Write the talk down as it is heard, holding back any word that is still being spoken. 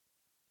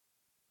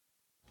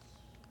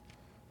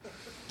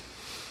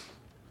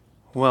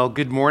Well,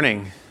 good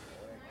morning.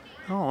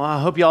 Oh, I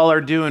hope y'all are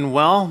doing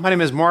well. My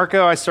name is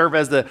Marco. I serve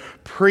as the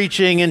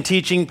preaching and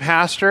teaching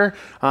pastor.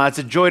 It's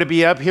a joy to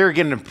be up here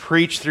getting to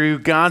preach through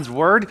God's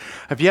Word.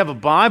 If you have a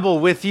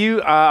Bible with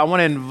you, I want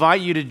to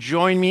invite you to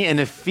join me in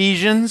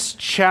Ephesians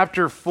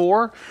chapter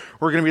 4.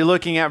 We're going to be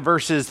looking at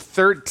verses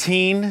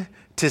 13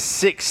 to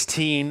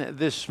 16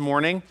 this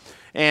morning.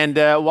 And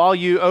while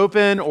you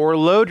open or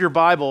load your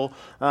Bible,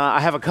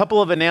 I have a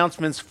couple of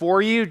announcements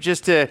for you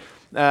just to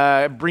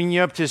bring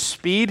you up to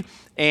speed.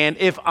 And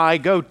if I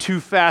go too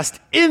fast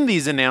in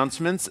these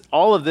announcements,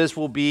 all of this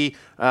will be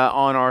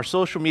on our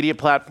social media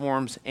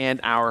platforms and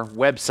our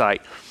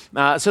website.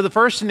 So the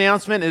first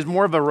announcement is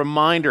more of a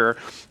reminder.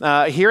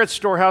 Here at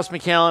Storehouse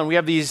McAllen, we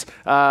have these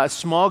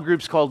small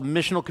groups called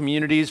missional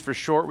communities. For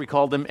short, we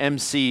call them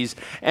MCs.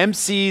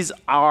 MCs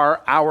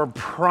are our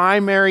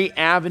primary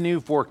avenue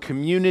for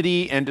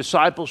community and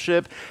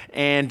discipleship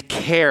and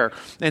care.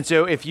 And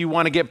so if you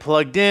want to get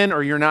plugged in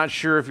or you're not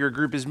sure if your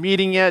group is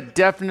meeting yet,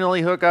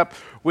 definitely hook up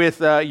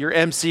with your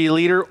MC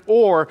leader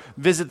or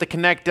visit the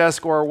Connect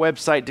desk or our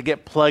website to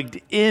get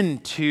plugged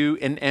into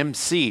an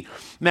MC.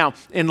 Now,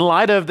 in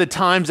light of the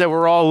times that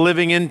we're all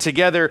living in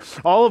together,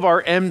 all of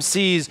our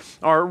MCs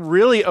are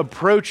really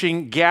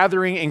approaching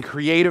gathering in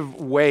creative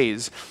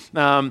ways.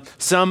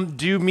 Some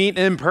do meet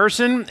in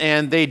person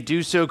and they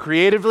do so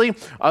creatively.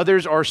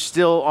 Others are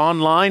still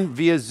online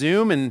via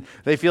Zoom and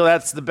they feel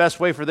that's the best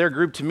way for their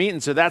group to meet,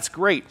 and so that's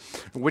great.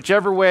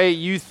 Whichever way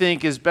you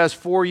think is best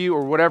for you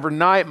or whatever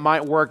night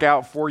might work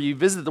out for you,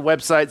 visit the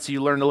website so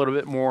you learn a little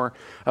bit more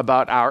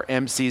about our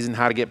MCs and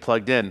how to get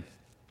plugged in.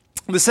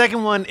 The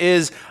second one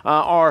is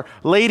our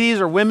ladies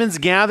or women's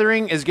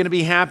gathering is going to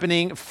be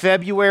happening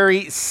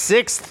February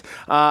 6th.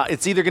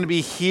 It's either going to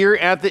be here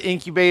at the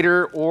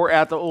incubator or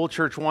at the Old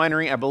Church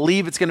Winery. I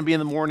believe it's going to be in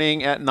the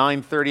morning at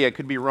 9:30. I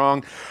could be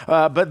wrong.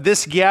 But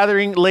this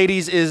gathering,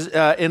 ladies, is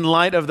in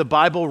light of the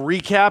Bible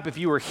recap. If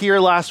you were here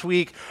last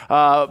week,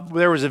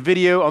 there was a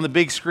video on the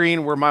big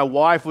screen where my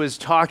wife was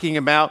talking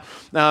about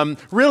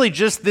really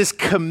just this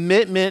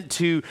commitment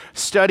to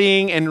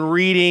studying and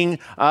reading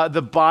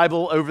the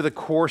Bible over the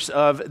course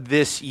of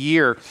this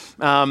year.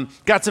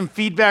 Got some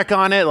feedback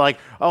on it, like,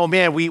 oh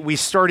man, we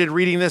started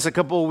reading this a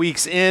couple of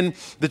weeks in.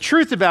 The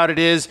truth about it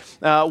is,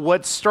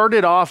 what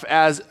started off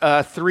as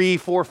 3,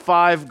 4,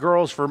 5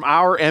 girls from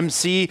our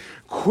MC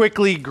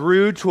quickly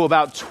grew to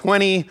about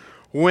 20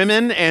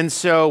 women, and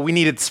so we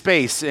needed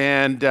space,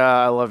 and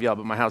I love y'all,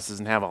 but my house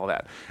doesn't have all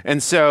that.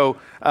 And so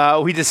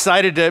we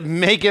decided to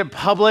make it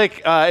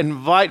public,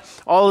 invite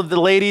all of the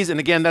ladies, and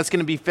again, that's going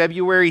to be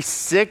February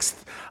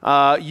 6th.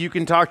 You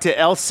can talk to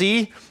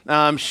Elsie.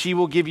 She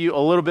will give you a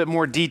little bit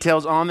more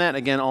details on that.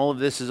 Again, all of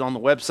this is on the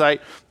website,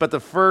 but the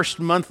first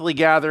monthly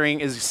gathering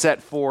is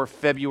set for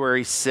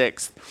February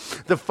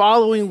 6th. The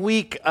following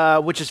week,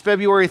 which is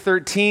February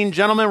 13,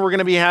 gentlemen, we're going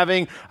to be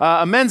having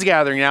a men's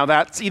gathering. Now,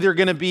 that's either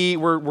going to be,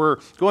 we're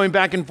going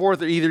back and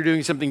forth, or either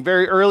doing something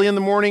very early in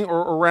the morning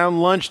or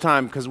around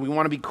lunchtime because we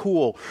want to be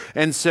cool.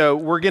 And so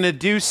we're going to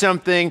do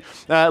something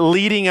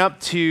leading up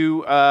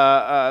to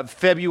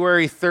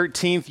February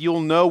 13th.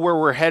 You'll know where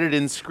we're headed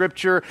in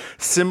Scripture,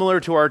 similar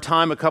to our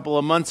time a couple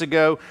of months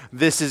ago.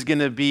 This is going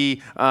to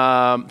be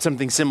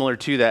something similar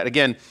to that.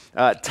 Again,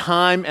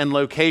 time and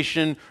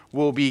location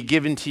will be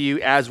given to you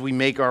as we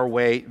make our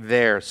way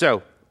there.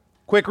 So,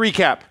 quick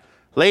recap.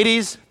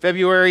 Ladies,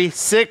 February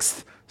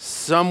 6th,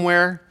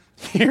 somewhere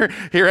here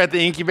at the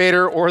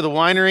incubator or the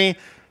winery.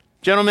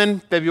 Gentlemen,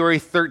 February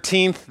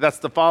 13th, that's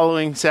the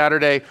following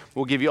Saturday.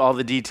 We'll give you all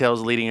the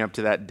details leading up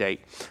to that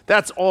date.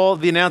 That's all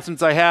the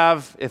announcements I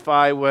have. If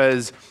I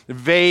was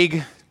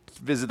vague,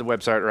 visit the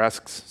website or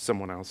ask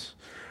someone else.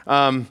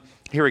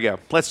 Here we go.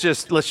 Let's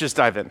just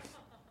dive in.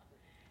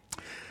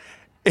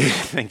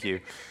 Thank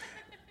you.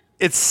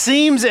 It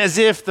seems as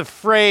if the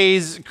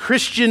phrase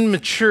Christian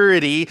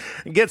maturity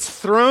gets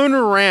thrown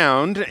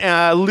around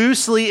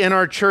loosely in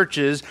our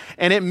churches,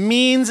 and it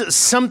means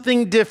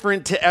something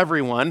different to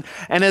everyone.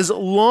 And as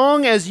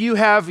long as you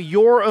have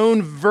your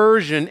own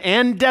version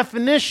and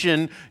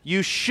definition,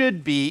 you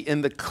should be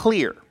in the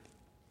clear.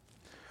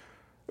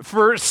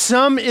 For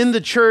some in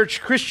the church,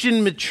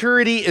 Christian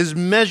maturity is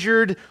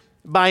measured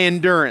by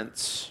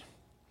endurance.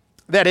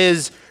 That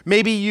is,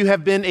 maybe you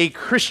have been a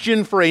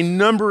Christian for a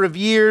number of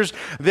years,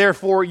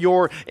 therefore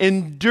your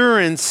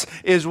endurance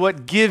is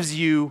what gives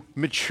you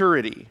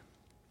maturity.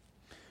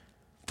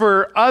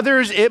 For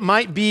others, it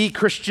might be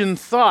Christian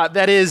thought.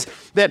 That is,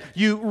 that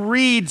you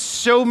read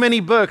so many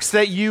books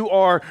that you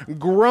are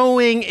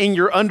growing in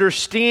your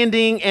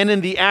understanding and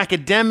in the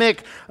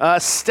academic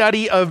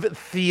study of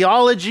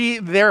theology.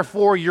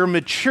 Therefore, your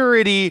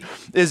maturity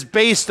is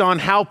based on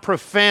how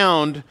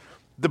profound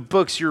the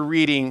books you're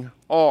reading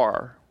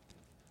are.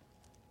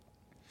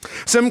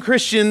 Some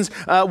Christians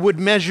would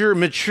measure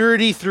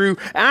maturity through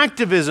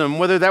activism,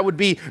 whether that would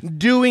be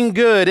doing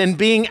good and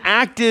being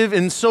active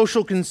in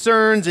social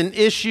concerns and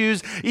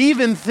issues,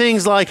 even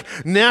things like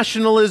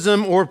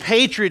nationalism or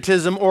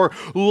patriotism or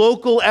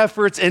local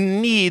efforts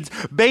and needs.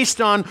 Based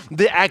on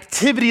the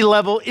activity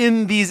level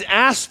in these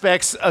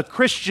aspects, a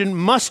Christian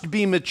must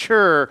be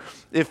mature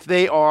if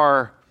they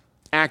are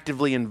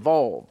actively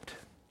involved.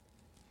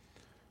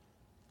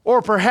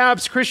 Or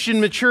perhaps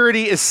Christian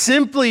maturity is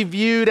simply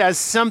viewed as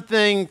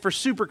something for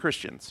super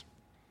Christians,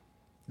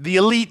 the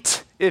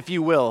elite, if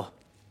you will.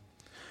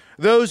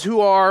 Those who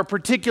are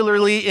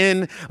particularly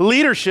in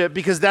leadership,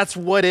 because that's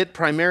what it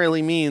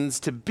primarily means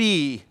to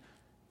be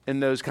in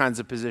those kinds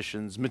of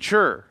positions,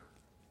 mature.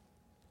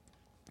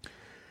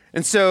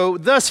 And so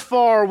thus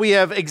far we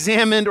have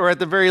examined, or at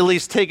the very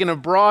least taken a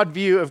broad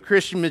view of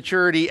Christian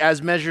maturity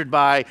as measured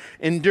by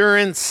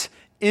endurance,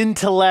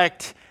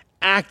 intellect,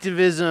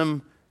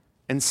 activism,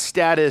 and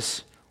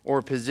status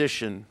or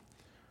position.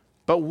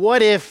 But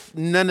what if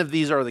none of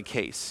these are the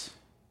case?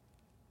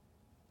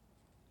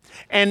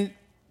 And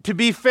to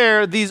be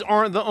fair, these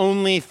aren't the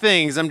only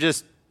things. I'm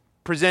just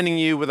presenting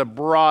you with a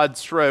broad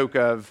stroke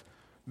of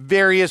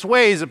various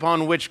ways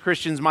upon which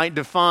Christians might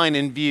define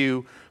and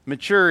view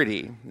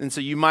maturity. And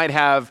so you might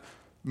have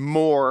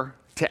more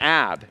to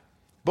add.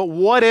 But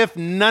what if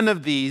none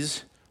of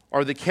these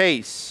are the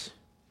case?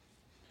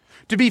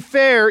 To be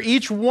fair,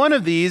 each one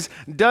of these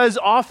does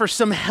offer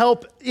some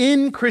help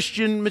in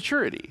Christian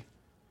maturity.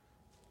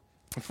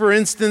 For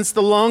instance,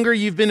 the longer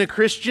you've been a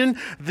Christian,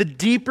 the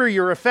deeper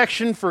your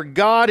affection for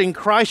God in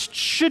Christ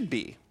should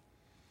be.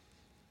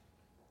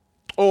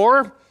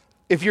 Or,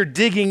 if you're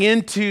digging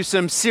into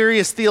some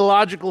serious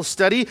theological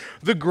study,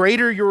 the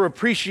greater your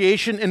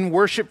appreciation and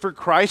worship for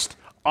Christ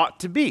ought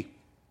to be.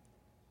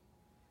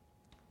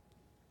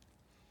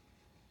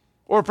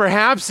 Or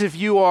perhaps if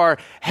you are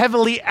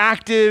heavily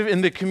active in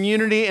the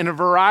community in a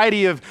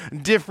variety of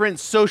different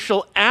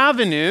social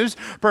avenues,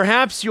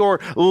 perhaps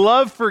your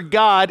love for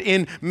God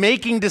in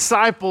making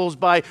disciples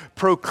by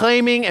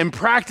proclaiming and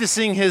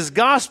practicing His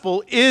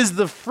gospel is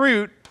the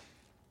fruit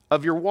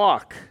of your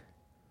walk.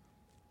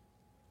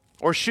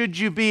 Or should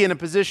you be in a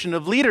position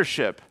of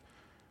leadership,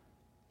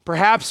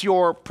 perhaps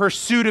your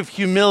pursuit of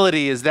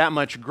humility is that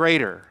much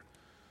greater.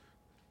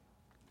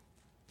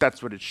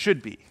 That's what it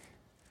should be.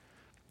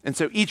 And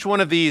so each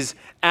one of these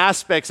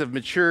aspects of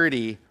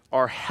maturity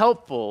are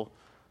helpful,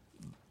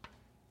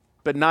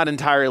 but not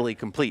entirely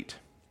complete.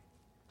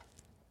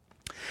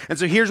 And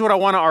so here's what I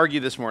want to argue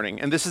this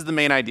morning, and this is the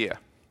main idea.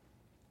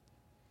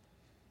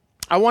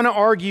 I want to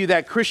argue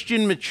that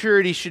Christian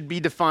maturity should be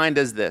defined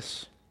as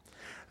this: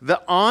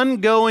 the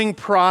ongoing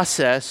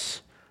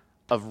process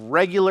of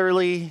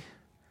regularly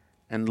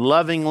and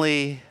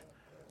lovingly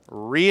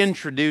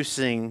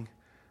reintroducing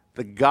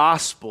the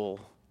gospel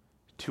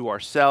to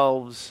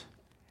ourselves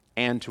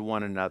and to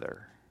one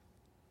another.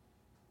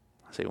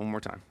 I'll say it one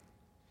more time.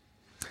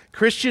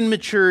 Christian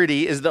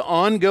maturity is the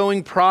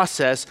ongoing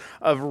process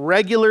of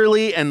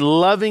regularly and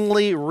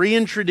lovingly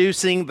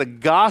reintroducing the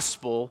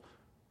gospel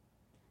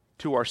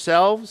to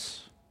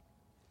ourselves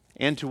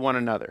and to one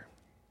another.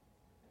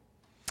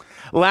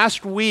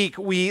 Last week,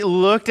 we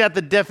looked at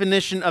the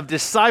definition of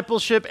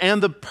discipleship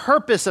and the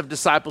purpose of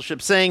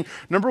discipleship, saying,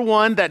 number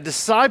one, that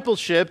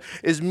discipleship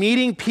is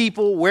meeting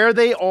people where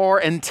they are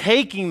and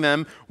taking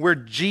them where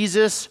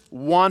Jesus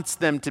wants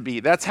them to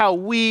be. That's how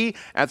we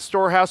at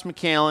Storehouse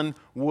McAllen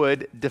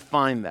would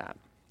define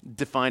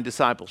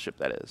discipleship,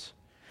 that is.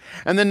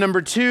 And then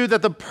number two,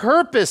 that the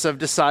purpose of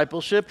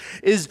discipleship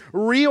is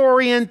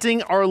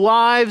reorienting our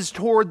lives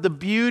toward the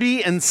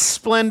beauty and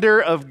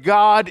splendor of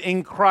God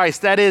in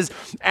Christ. That is,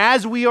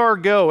 as we are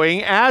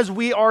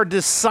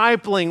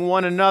discipling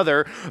one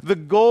another, the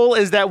goal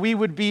is that we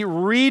would be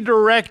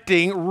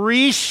redirecting,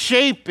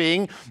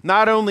 reshaping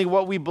not only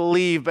what we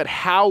believe, but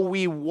how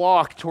we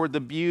walk toward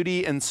the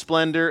beauty and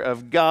splendor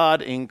of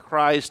God in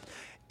Christ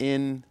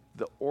in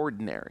the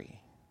ordinary.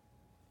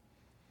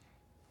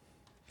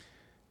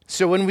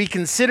 So when we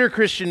consider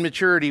Christian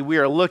maturity, we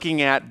are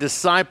looking at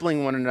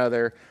discipling one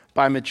another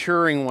by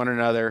maturing one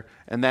another,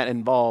 and that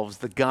involves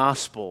the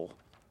gospel,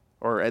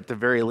 or at the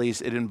very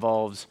least, it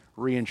involves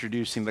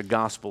reintroducing the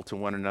gospel to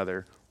one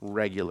another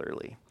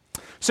regularly.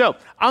 So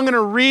I'm going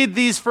to read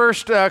these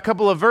first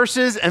couple of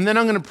verses, and then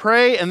I'm going to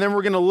pray, and then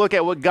we're going to look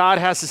at what God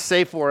has to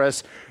say for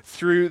us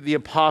through the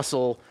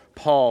Apostle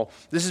Paul.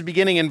 This is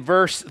beginning in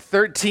verse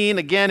 13.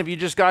 Again, if you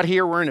just got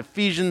here, we're in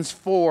Ephesians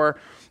 4,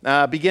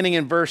 beginning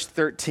in verse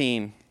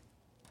 13.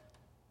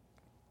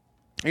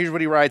 Here's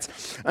what he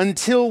writes: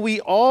 until we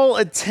all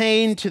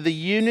attain to the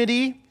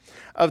unity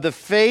of the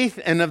faith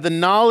and of the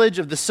knowledge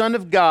of the Son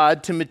of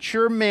God, to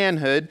mature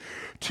manhood,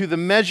 to the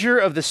measure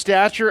of the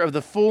stature of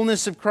the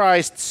fullness of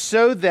Christ,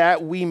 so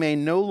that we may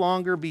no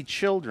longer be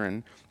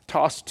children,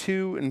 tossed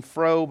to and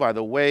fro by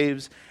the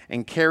waves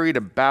and carried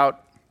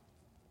about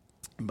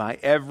by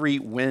every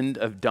wind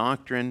of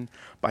doctrine,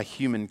 by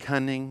human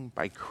cunning,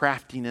 by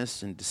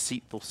craftiness and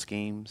deceitful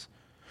schemes.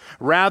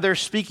 Rather,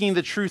 speaking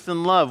the truth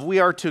in love, we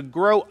are to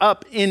grow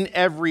up in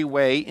every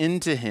way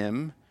into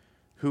Him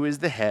who is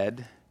the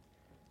head,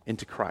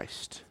 into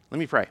Christ. Let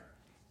me pray.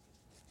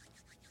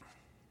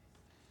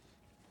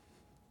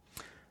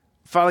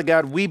 Father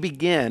God, we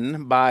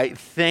begin by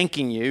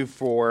thanking You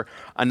for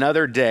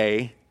another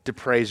day to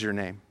praise Your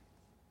name.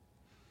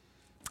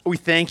 We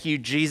thank You,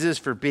 Jesus,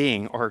 for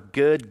being our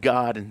good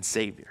God and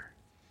Savior.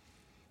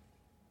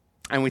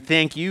 And we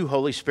thank you,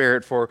 Holy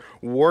Spirit, for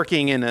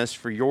working in us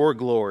for your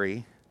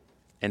glory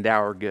and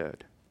our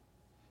good.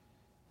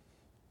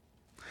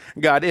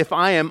 God, if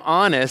I am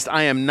honest,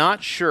 I am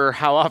not sure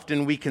how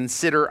often we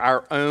consider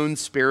our own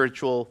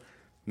spiritual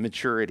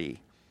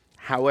maturity.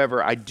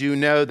 However, I do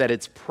know that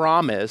its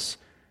promise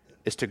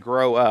is to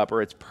grow up,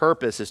 or its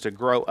purpose is to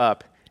grow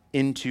up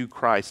into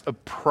Christ, a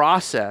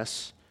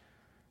process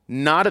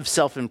not of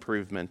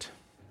self-improvement,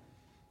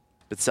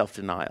 but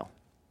self-denial.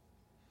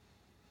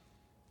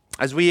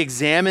 As we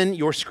examine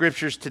your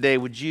scriptures today,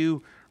 would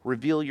you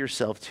reveal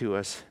yourself to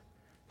us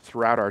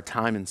throughout our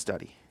time and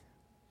study?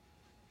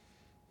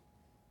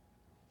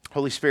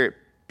 Holy Spirit,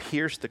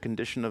 pierce the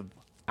condition of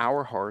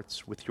our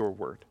hearts with your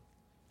word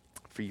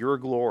for your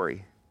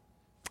glory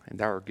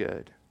and our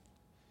good.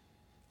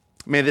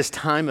 May this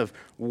time of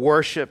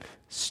worship,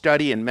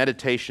 study, and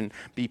meditation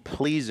be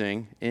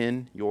pleasing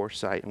in your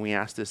sight. And we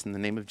ask this in the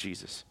name of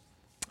Jesus.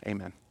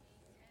 Amen.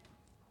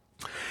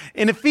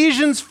 In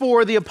Ephesians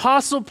 4, the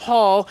Apostle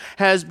Paul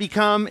has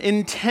become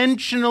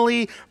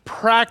intentionally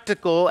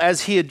practical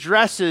as he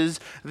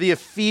addresses the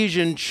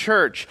Ephesian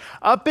church.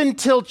 Up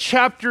until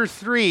chapter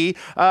 3,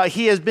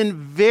 he has been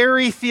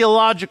very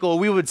theological.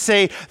 We would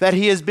say that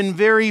he has been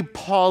very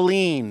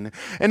Pauline.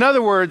 In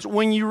other words,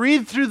 when you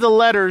read through the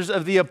letters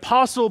of the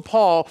Apostle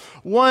Paul,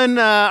 one,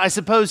 I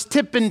suppose,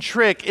 tip and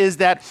trick is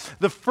that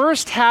the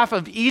first half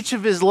of each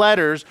of his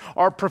letters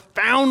are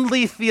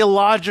profoundly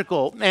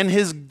theological, and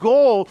his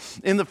goal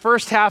in the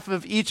first half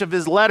of each of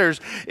his letters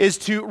is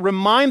to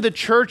remind the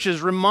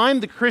churches,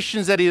 remind the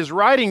Christians that he is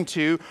writing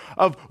to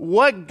of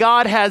what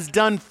God has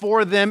done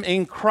for them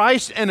in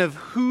Christ and of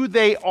who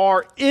they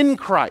are in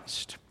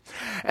Christ.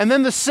 And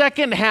then the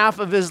second half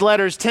of his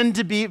letters tend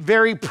to be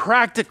very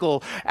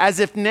practical,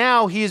 as if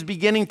now he is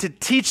beginning to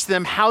teach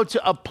them how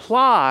to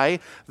apply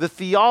the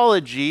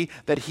theology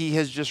that he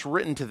has just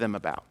written to them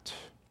about.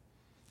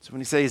 So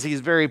when he says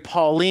he's very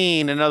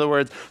Pauline, in other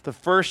words, the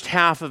first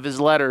half of his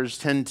letters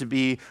tend to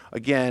be,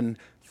 again,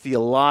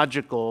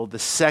 theological. The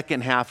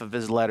second half of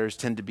his letters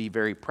tend to be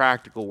very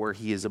practical, where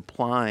he is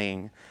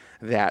applying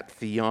that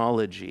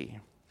theology.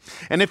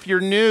 And if you're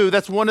new,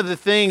 that's one of the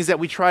things that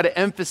we try to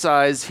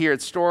emphasize here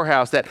at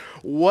Storehouse, that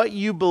what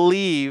you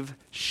believe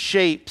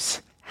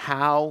shapes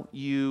how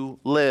you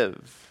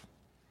live.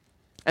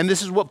 And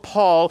this is what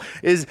Paul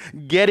is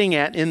getting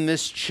at in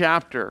this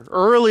chapter.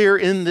 Earlier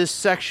in this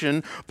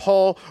section,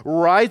 Paul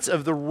writes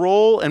of the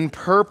role and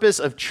purpose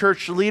of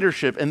church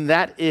leadership, and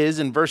that is,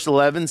 in verse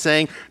 11,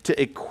 saying to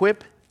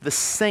equip the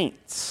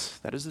saints,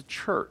 that is the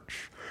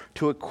church,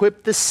 to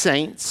equip the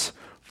saints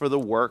for the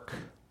work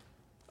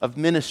of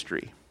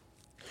ministry.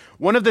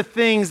 One of the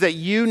things that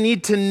you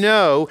need to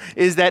know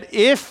is that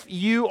if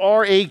you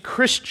are a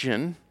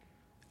Christian,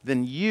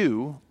 then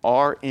you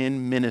are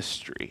in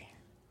ministry.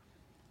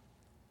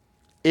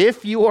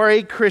 If you are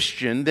a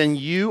Christian, then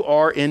you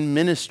are in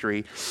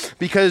ministry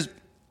because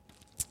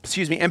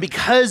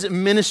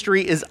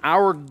ministry is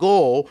our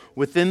goal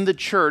within the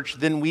church,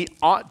 then we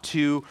ought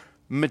to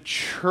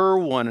mature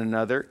one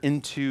another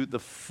into the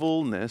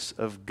fullness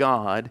of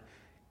God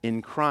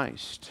in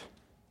Christ.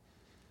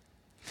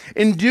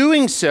 In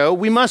doing so,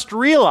 we must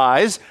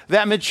realize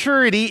that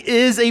maturity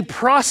is a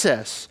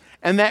process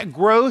and that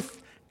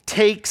growth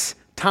takes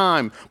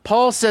time.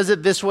 Paul says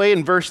it this way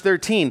in verse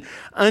 13,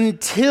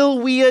 until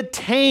we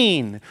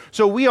attain.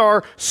 So we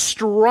are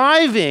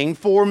striving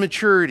for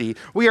maturity.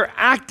 We are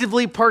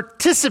actively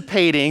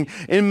participating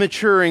in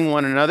maturing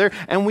one another,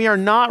 and we are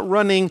not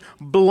running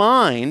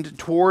blind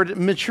toward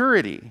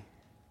maturity.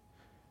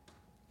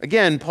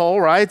 Again,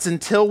 Paul writes,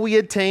 until we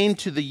attain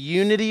to the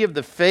unity of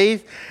the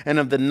faith and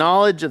of the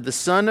knowledge of the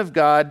Son of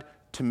God,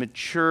 to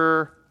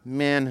mature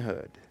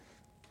manhood.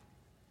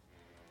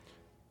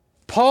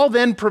 Paul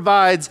then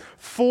provides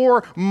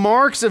 4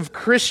 marks of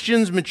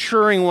Christians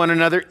maturing one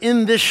another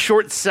in this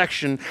short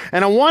section.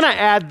 And I want to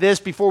add this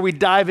before we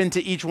dive into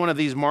each one of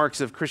these marks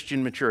of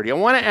Christian maturity. I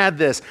want to add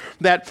this,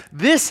 that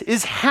this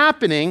is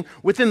happening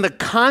within the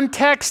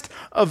context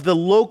of the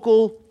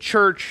local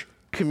church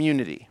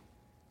community.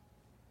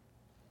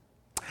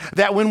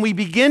 That when we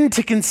begin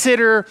to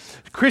consider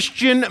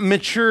Christian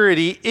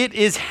maturity, it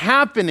is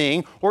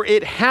happening, or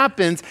it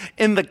happens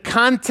in the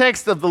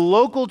context of the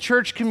local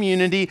church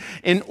community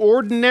in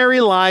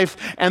ordinary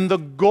life, and the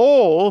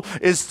goal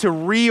is to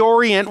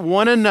reorient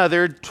one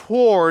another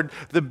toward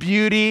the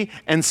beauty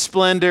and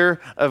splendor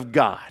of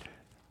God.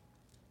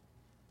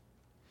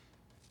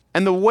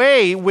 And the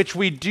way which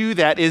we do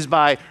that is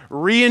by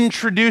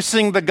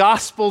reintroducing the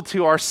gospel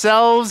to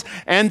ourselves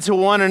and to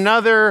one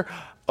another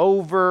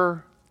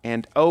over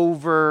and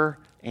over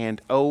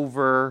and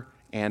over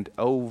and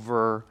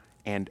over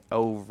and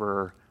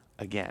over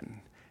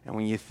again. And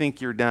when you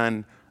think you're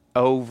done,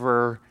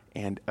 over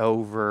and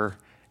over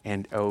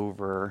and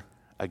over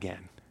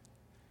again.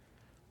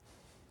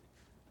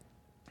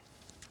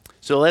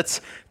 So let's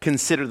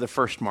consider the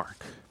first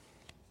mark.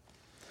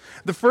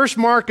 The first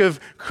mark of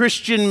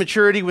Christian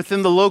maturity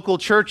within the local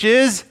church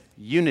is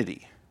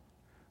unity.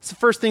 It's the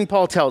first thing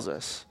Paul tells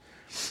us.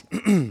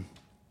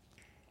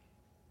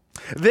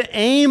 The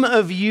aim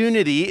of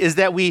unity is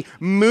that we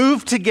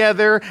move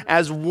together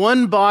as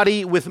one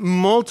body with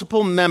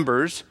multiple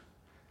members,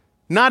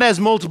 not as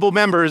multiple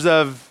members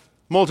of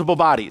multiple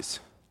bodies.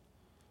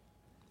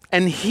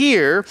 And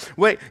here,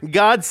 what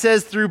God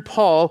says through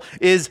Paul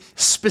is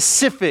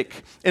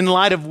specific in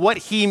light of what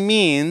he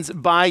means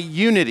by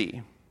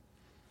unity.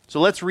 So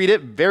let's read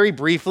it very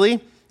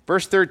briefly.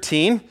 Verse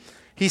 13,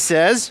 he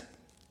says,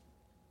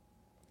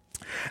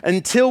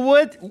 until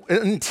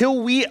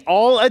we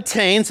all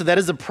attain, so that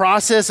is the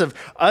process of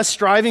us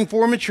striving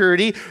for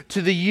maturity,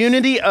 to the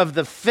unity of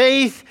the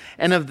faith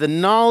and of the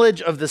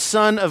knowledge of the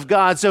Son of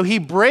God. So he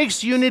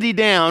breaks unity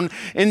down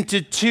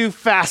into two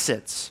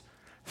facets: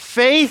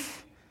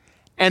 faith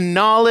and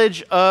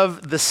knowledge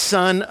of the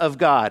Son of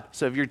God.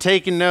 So if you're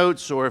taking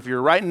notes or if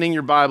you're writing in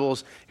your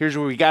Bibles, here's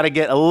where we got to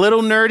get a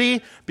little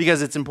nerdy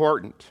because it's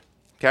important,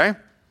 okay?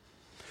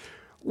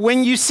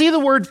 When you see the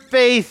word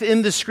faith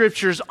in the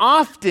scriptures,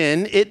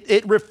 often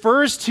it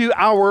refers to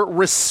our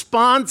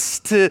response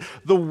to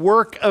the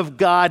work of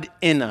God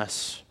in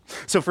us.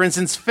 So for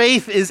instance,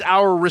 faith is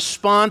our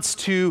response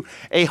to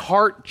a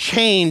heart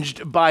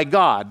changed by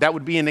God. That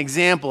would be an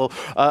example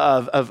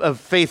of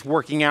faith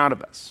working out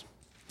of us.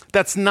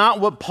 That's not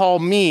what Paul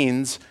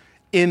means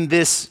in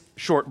this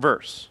short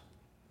verse.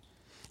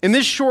 In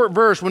this short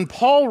verse, when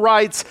Paul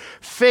writes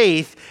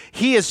faith,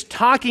 he is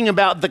talking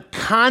about the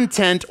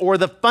content or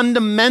the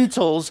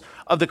fundamentals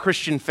of the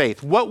Christian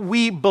faith, what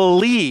we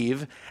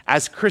believe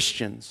as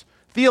Christians,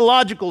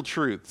 theological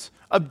truths,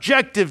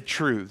 objective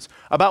truths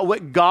about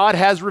what God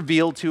has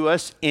revealed to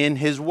us in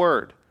his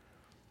word.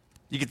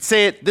 You could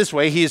say it this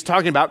way: he is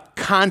talking about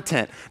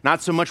content,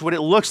 not so much what it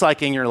looks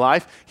like in your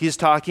life. He is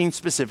talking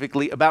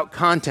specifically about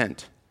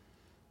content.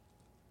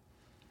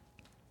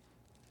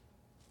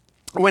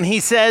 When he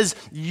says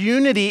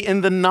unity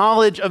in the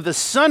knowledge of the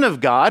Son of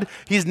God,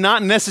 he's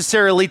not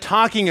necessarily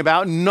talking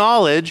about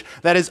knowledge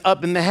that is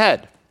up in the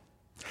head.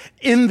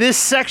 In this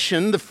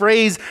section, the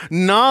phrase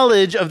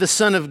knowledge of the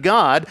Son of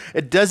God,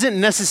 it doesn't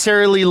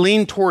necessarily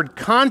lean toward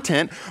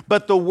content,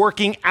 but the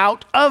working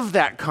out of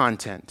that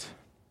content.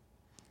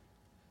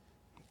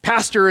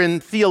 Pastor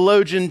and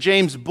theologian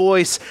James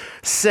Boyce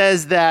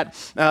says that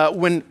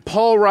when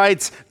Paul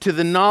writes to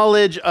the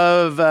knowledge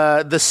of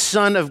the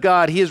Son of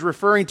God, he is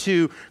referring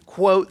to,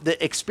 quote,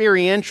 the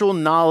experiential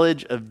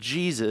knowledge of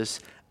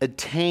Jesus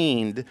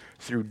attained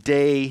through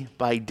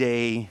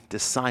day-by-day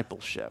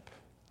discipleship.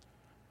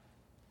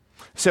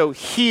 So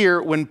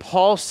here, when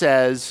Paul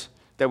says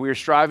that we are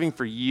striving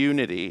for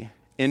unity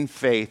in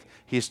faith,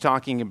 he's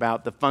talking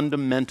about the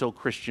fundamental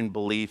Christian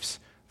beliefs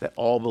that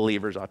all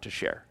believers ought to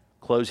share.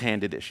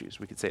 Close-handed issues,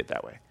 we could say it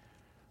that way.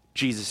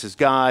 Jesus is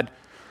God.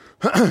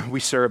 We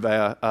serve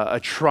a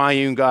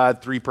triune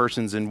God, three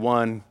persons in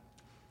one.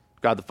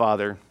 God the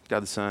Father,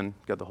 God the Son,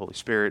 God the Holy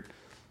Spirit.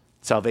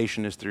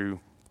 Salvation is through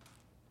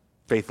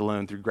faith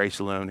alone, through grace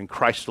alone, in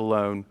Christ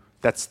alone.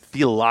 That's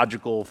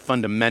theological,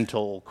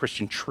 fundamental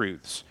Christian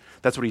truths.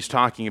 That's what he's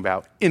talking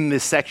about in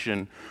this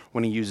section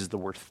when he uses the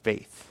word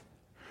faith.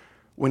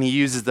 When he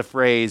uses the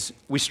phrase,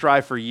 we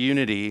strive for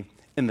unity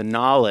in the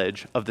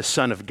knowledge of the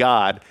Son of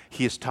God,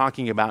 he is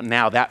talking about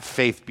now that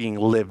faith being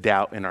lived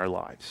out in our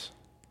lives.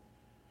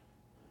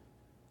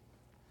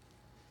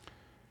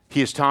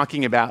 He is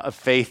talking about a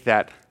faith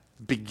that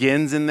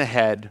begins in the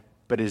head,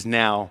 but is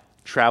now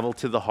traveled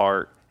to the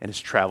heart and is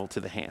traveled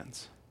to the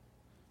hands.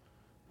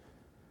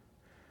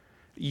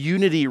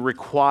 Unity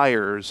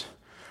requires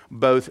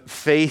both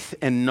faith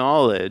and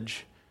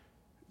knowledge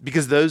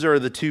because those are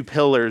the two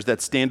pillars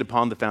that stand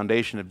upon the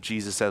foundation of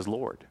Jesus as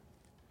Lord.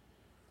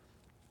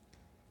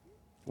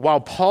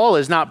 While Paul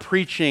is not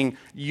preaching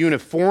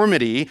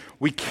uniformity,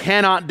 we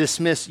cannot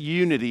dismiss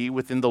unity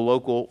within the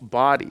local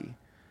body.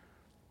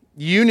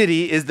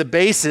 Unity is the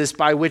basis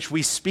by which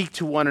we speak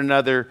to one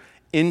another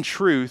in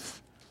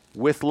truth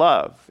with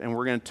love. And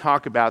we're going to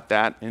talk about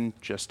that in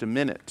just a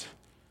minute.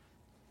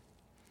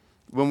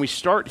 When we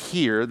start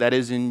here, that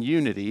is in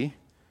unity,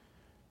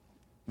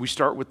 we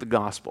start with the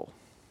gospel.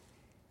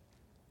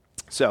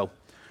 So,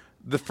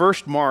 the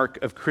first mark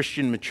of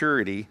Christian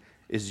maturity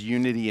is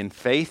unity in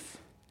faith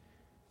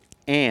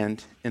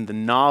and in the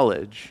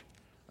knowledge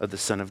of the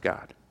Son of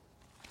God.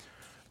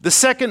 The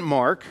second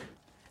mark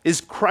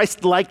is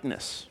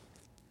Christ-likeness.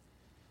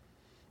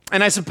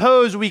 And I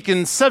suppose we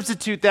can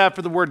substitute that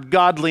for the word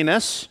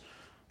godliness.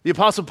 The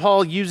Apostle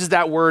Paul uses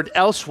that word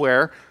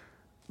elsewhere,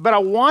 but I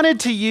wanted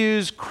to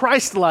use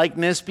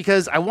Christ-likeness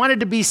because I wanted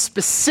to be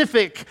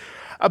specific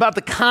about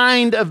the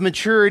kind of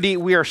maturity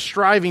we are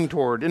striving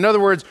toward. In other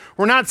words,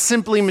 we're not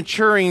simply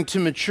maturing to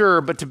mature,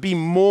 but to be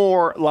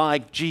more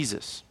like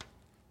Jesus.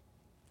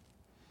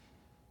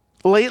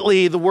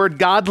 Lately, the word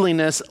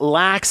godliness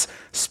lacks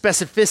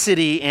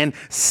specificity and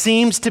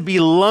seems to be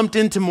lumped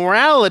into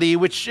morality,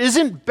 which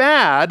isn't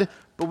bad,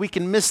 but we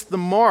can miss the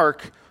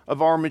mark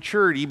of our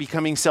maturity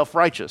becoming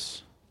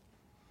self-righteous.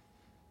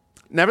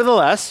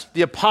 Nevertheless,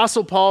 the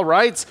Apostle Paul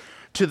writes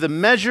to the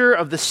measure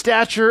of the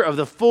stature of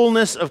the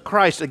fullness of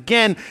Christ.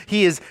 Again,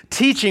 he is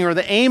teaching, or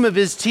the aim of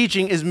his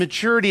teaching is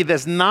maturity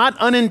that's not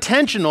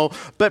unintentional,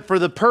 but for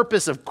the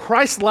purpose of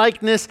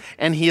Christ-likeness.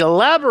 And he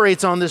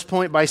elaborates on this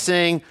point by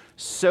saying,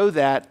 so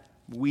that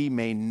we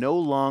may no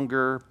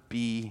longer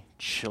be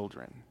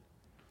children.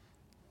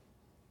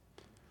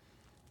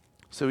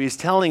 So he's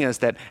telling us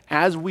that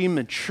as we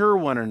mature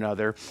one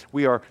another,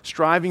 we are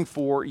striving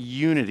for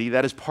unity.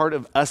 That is part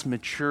of us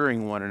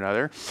maturing one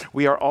another.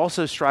 We are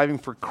also striving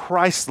for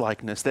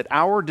Christ-likeness, that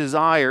our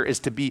desire is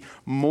to be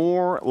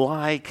more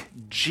like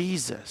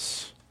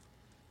Jesus.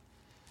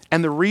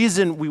 And the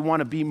reason we want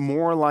to be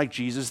more like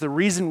Jesus, the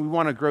reason we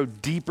want to grow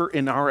deeper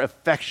in our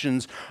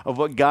affections of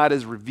what God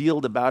has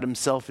revealed about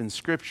himself in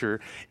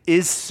Scripture,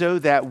 is so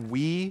that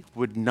we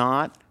would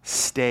not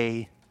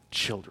stay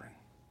children.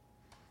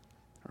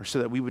 Or so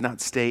that we would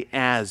not stay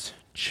as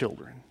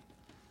children.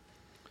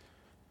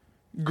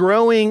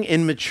 Growing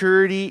in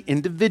maturity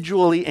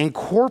individually and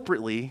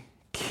corporately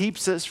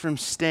keeps us from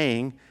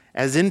staying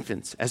as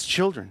infants, as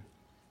children.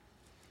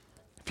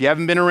 If you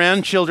haven't been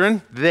around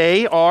children,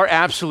 they are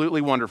absolutely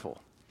wonderful.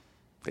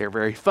 They are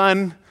very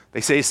fun.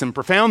 They say some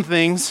profound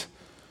things,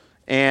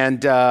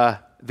 and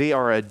they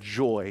are a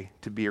joy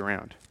to be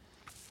around.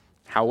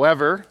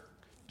 However,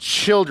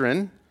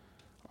 children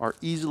are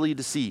easily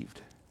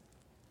deceived.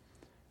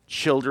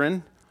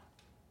 Children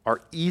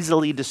are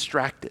easily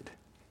distracted.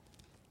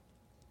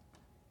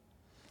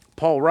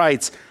 Paul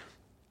writes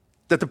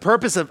that the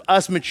purpose of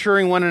us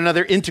maturing one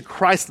another into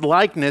Christ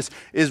likeness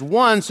is,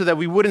 one, so that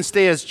we wouldn't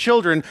stay as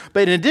children,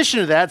 but in addition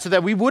to that, so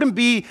we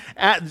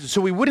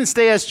wouldn't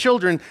stay as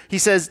children, he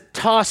says,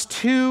 tossed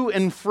to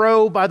and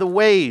fro by the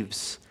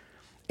waves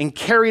and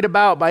carried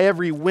about by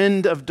every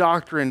wind of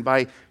doctrine,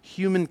 by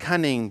human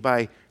cunning,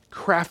 by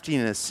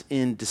craftiness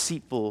in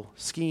deceitful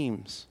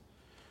schemes.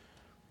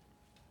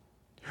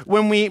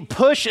 When we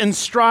push and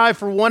strive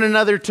for one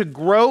another to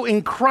grow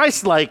in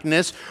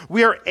Christ-likeness,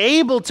 we are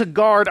able to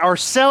guard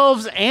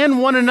ourselves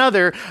and one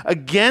another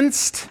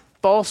against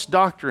false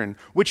doctrine,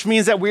 which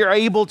means that we are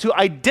able to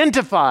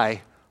identify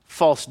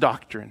false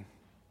doctrine.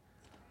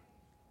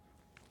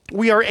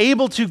 We are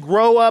able to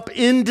grow up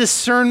in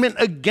discernment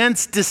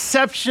against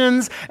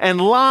deceptions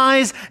and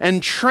lies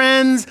and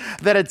trends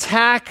that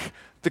attack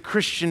the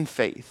Christian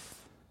faith.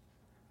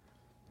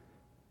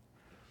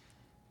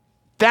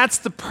 That's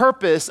the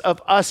purpose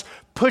of us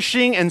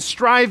pushing and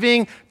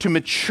striving to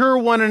mature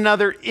one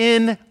another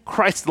in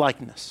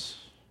Christ-likeness.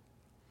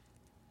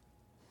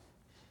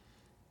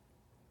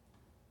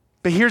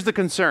 But here's the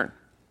concern.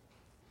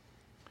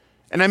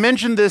 And I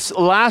mentioned this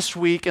last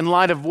week in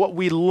light of what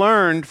we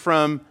learned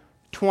from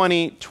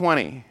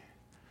 2020.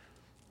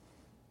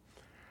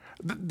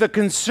 The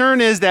concern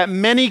is that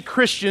many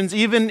Christians,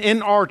 even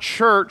in our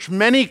church,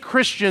 many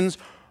Christians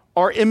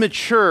are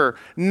immature,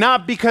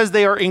 not because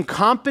they are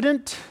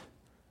incompetent,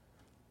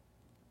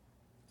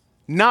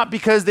 not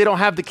because they don't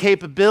have the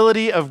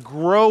capability of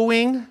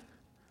growing,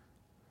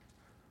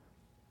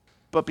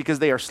 but because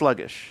they are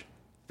sluggish.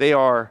 They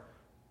are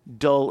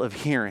dull of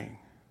hearing.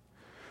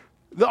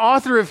 The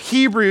author of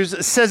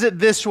Hebrews says it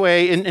this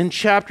way in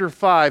chapter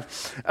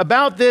 5.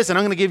 About this, and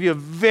I'm going to give you a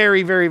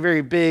very, very,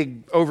 very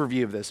big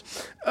overview of this.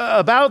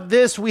 About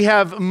this, we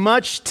have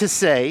much to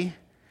say,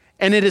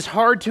 and it is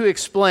hard to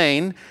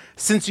explain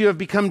since you have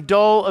become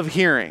dull of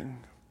hearing.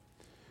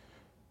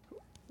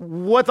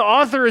 What the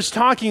author is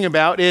talking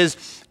about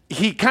is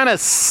he kind of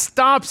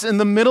stops in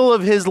the middle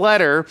of his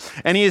letter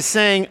and he is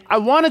saying, I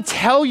want to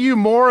tell you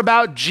more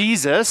about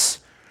Jesus,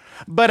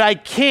 but I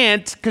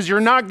can't because you're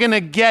not going to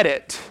get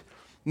it.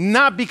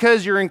 Not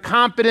because you're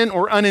incompetent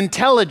or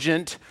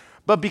unintelligent,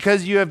 but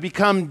because you have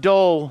become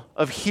dull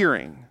of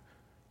hearing.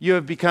 You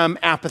have become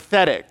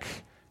apathetic.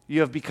 You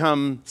have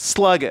become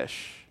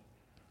sluggish.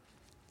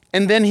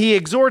 And then he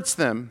exhorts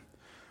them.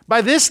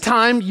 By this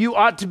time, you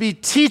ought to be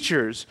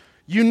teachers.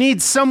 You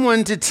need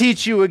someone to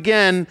teach you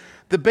again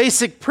the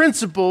basic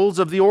principles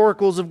of the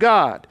oracles of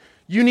God.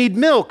 You need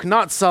milk,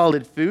 not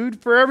solid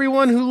food, for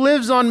everyone who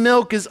lives on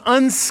milk is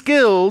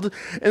unskilled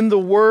in the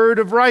word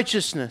of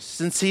righteousness,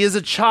 since he is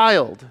a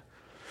child.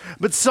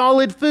 But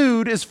solid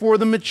food is for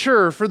the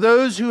mature, for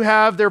those who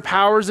have their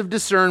powers of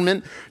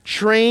discernment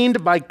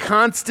trained by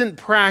constant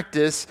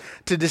practice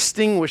to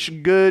distinguish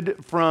good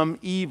from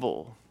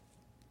evil.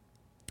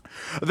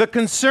 The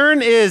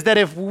concern is that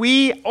if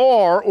we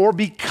are or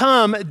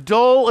become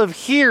dull of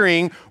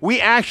hearing, we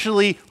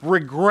actually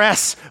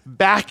regress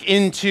back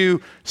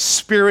into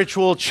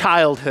spiritual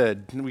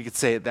childhood. We could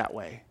say it that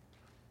way.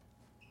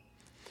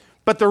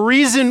 But the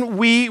reason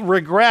we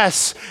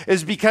regress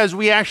is because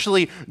we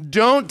actually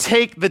don't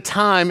take the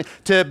time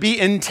to be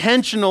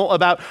intentional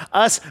about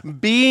us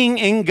being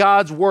in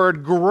God's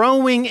word,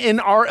 growing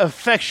in our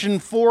affection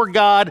for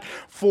God,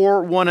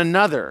 for one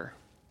another.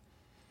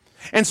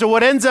 And so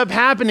what ends up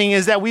happening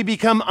is that we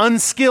become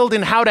unskilled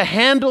in how to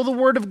handle the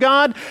Word of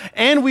God,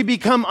 and we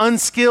become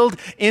unskilled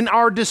in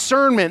our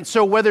discernment.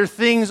 So whether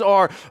things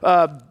are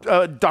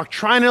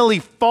doctrinally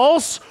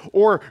false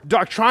or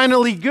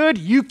doctrinally good,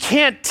 you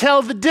can't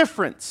tell the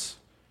difference.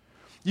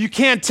 You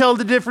can't tell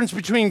the difference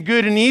between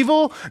good and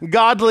evil,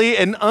 godly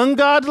and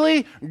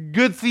ungodly,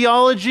 good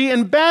theology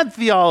and bad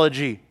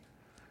theology.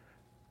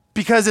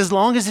 Because as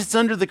long as it's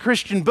under the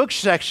Christian book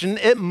section,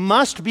 it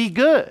must be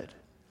good.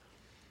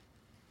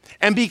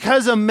 And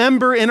because a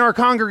member in our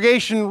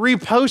congregation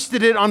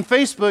reposted it on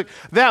Facebook,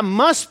 that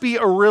must be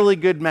a really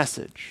good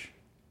message.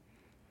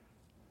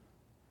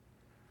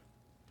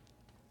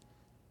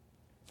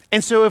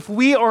 And so if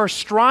we are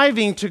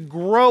striving to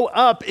grow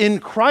up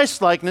in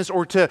Christ-likeness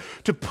or to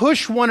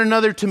push one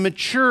another to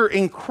mature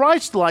in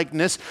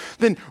Christ-likeness,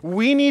 then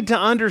we need to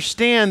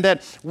understand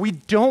that we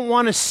don't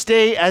want to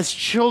stay as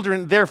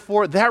children.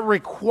 Therefore, that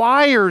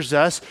requires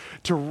us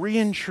to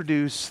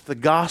reintroduce the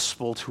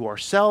gospel to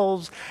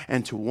ourselves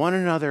and to one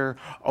another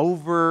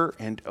over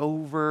and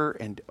over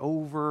and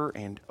over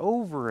and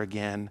over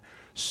again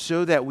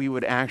so that we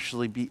would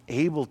actually be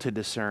able to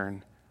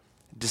discern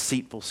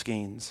deceitful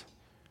schemes,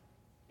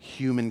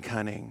 human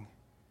cunning,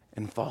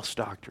 and false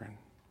doctrine.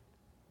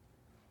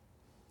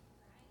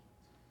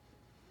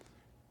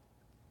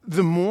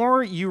 The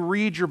more you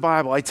read your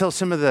Bible, I tell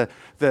some of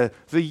the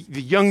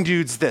young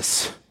dudes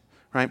this,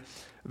 right?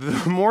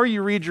 The more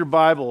you read your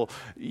Bible,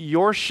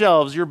 your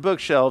shelves, your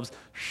bookshelves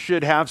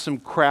should have some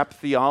crap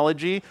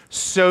theology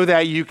so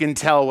that you can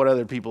tell what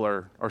other people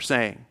are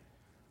saying.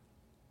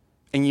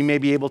 And you may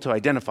be able to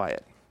identify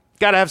it.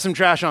 Got to have some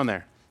trash on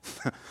there.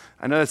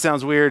 I know that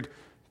sounds weird,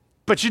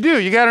 but you do.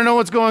 You got to know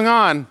what's going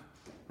on,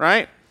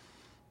 right?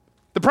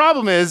 The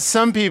problem is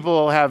some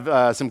people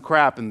have some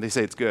crap and they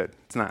say it's good.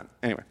 It's not.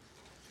 Anyway.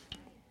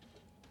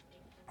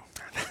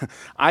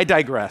 I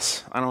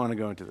digress. I don't want to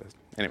go into this.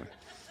 Anyway.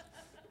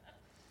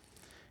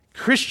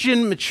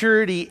 Christian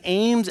maturity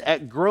aims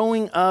at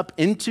growing up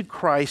into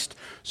Christ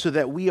so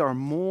that we are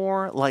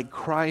more like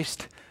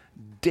Christ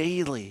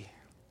daily.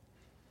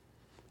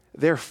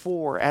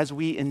 Therefore, as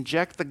we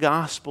inject the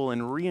gospel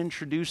and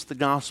reintroduce the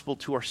gospel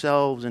to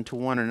ourselves and to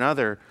one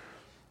another,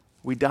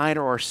 we die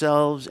to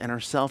ourselves and our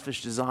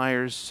selfish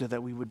desires so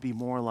that we would be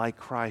more like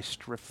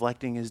Christ,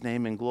 reflecting his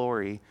name and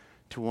glory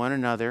to one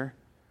another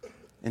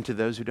and to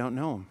those who don't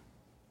know him.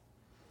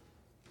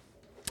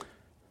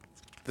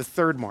 The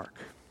third mark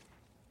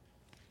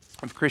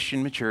of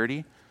Christian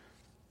maturity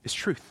is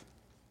truth.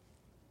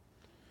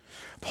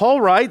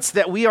 Paul writes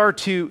that we are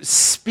to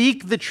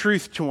speak the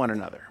truth to one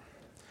another.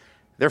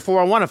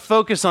 Therefore, I want to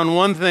focus on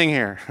one thing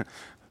here,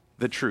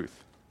 the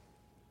truth.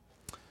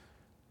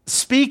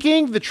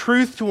 Speaking the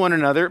truth to one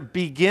another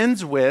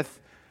begins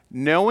with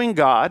knowing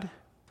God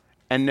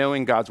and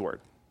knowing God's word.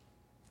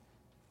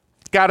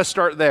 Got to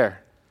start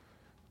there.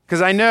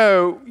 Because I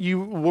know you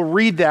will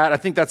read that. I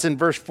think that's in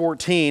verse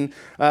 14.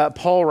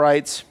 Paul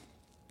writes,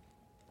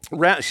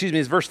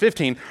 it's verse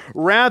 15.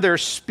 Rather,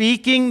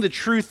 speaking the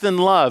truth in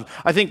love.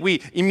 I think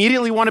we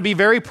immediately want to be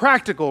very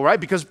practical, right?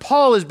 Because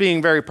Paul is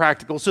being very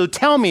practical. So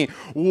tell me,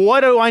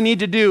 what do I need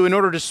to do in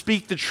order to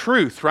speak the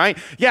truth, right?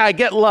 Yeah, I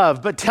get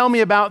love, but tell me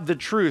about the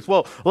truth.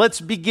 Well,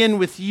 let's begin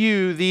with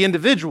you, the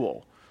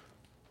individual.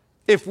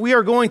 If we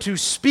are going to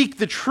speak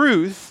the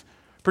truth,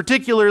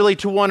 particularly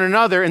to one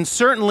another and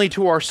certainly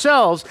to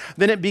ourselves,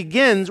 then it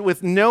begins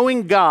with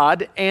knowing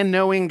God and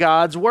knowing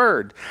God's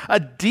word. A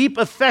deep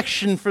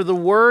affection for the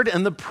word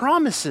and the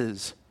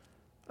promises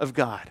of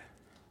God.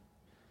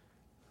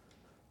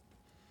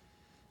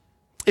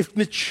 If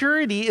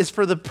maturity is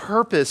for the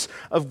purpose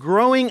of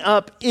growing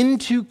up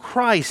into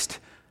Christ,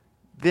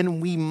 then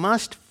we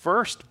must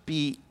first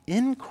be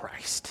in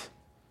Christ.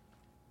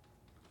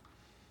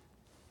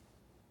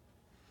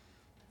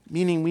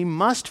 Meaning we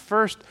must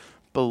first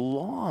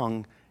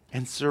belong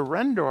and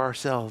surrender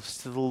ourselves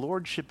to the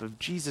lordship of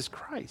Jesus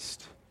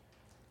Christ.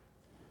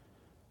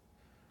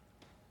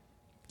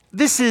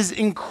 This is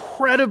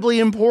incredibly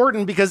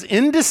important because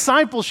in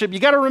discipleship, you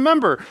got to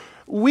remember,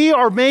 we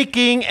are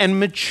making and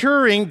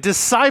maturing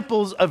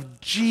disciples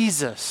of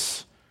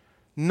Jesus,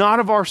 not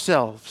of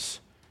ourselves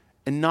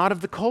and not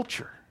of the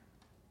culture.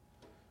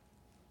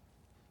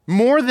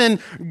 More than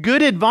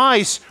good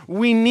advice,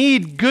 we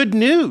need good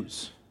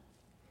news.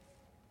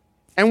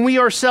 And we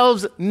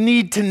ourselves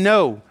need to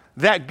know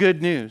that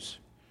good news,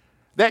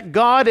 that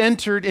God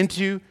entered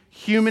into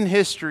human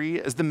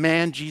history as the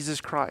man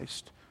Jesus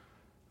Christ,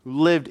 who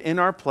lived in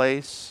our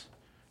place,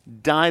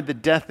 died the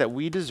death that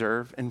we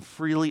deserve, and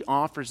freely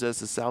offers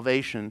us a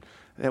salvation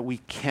that we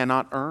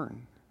cannot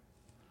earn.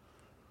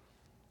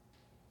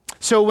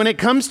 So when it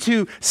comes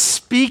to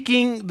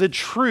speaking the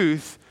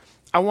truth,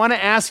 I want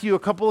to ask you a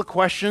couple of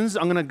questions.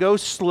 I'm going to go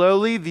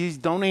slowly.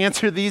 Don't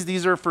answer these.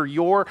 These are for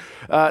your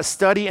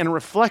study and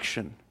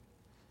reflection.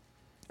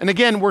 And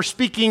again, we're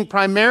speaking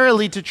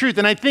primarily to truth.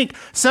 And I think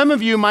some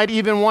of you might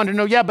even want to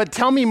know, yeah, but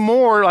tell me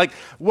more. Like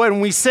when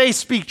we say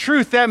speak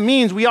truth, that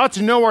means we ought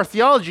to know our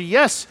theology.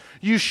 Yes,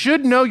 you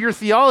should know your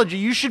theology.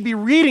 You should be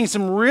reading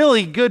some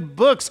really good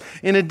books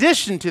in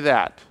addition to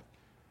that.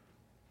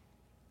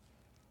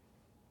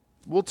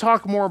 We'll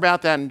talk more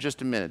about that in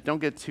just a minute. Don't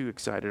get too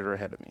excited or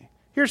ahead of me.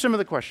 Here's some of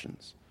the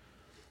questions.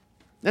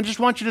 I just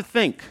want you to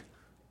think.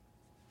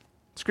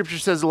 Scripture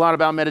says a lot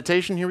about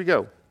meditation. Here we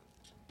go.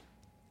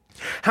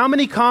 How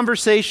many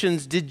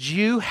conversations did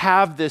you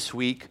have this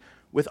week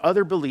with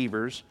other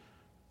believers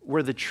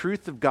where the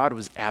truth of God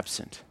was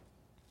absent?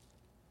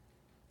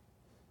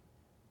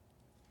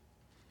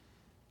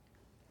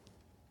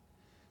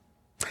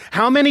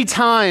 How many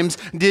times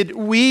did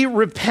we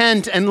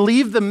repent and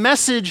leave the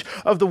message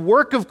of the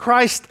work of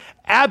Christ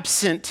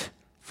absent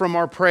from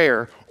our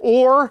prayer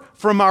or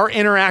from our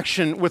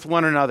interaction with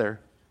one another?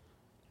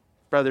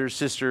 Brothers,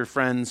 sisters,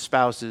 friends,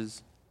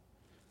 spouses.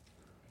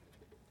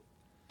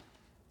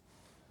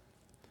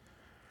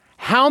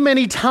 How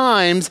many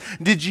times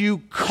did you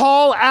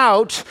call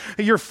out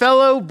your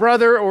fellow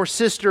brother or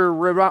sister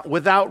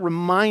without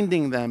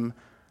reminding them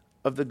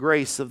of the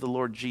grace of the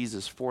Lord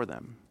Jesus for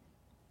them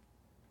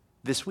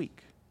this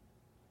week?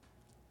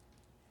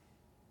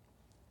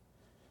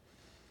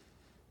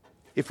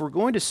 If we're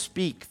going to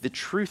speak the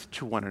truth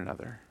to one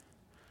another,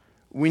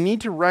 we need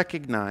to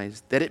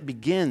recognize that it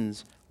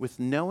begins with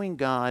knowing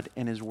God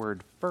and His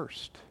Word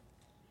first.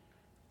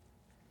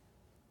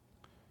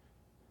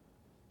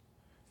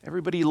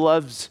 Everybody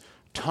loves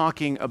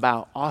talking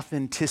about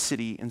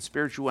authenticity and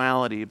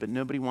spirituality, but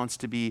nobody wants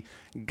to be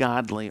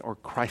godly or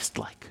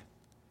Christ-like.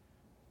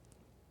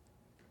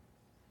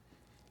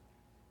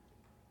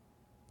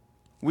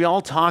 We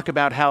all talk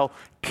about how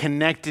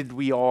connected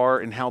we are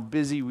and how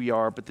busy we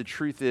are, but the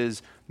truth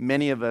is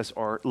many of us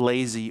are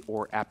lazy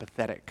or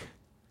apathetic.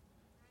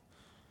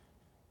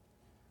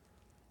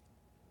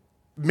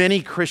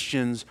 Many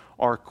Christians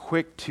are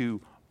quick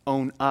to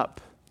own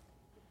up,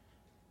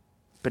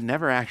 but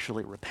never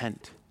actually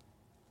repent.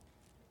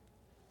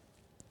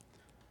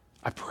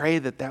 I pray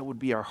that that would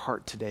be our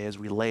heart today as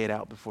we lay it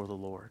out before the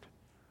Lord.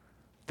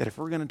 That if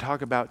we're going to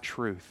talk about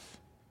truth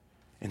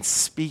and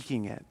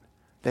speaking it,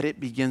 that it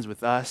begins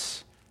with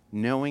us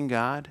knowing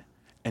God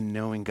and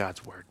knowing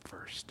God's Word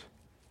first.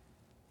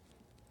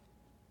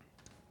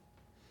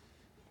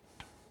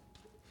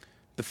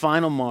 The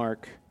final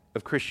mark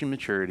of Christian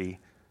maturity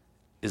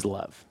is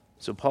love.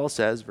 So Paul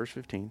says, verse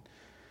 15,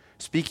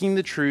 speaking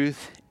the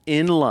truth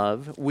in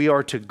love, we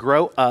are to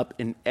grow up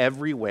in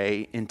every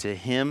way into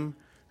Him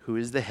who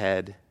is the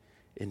head,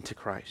 into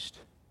Christ.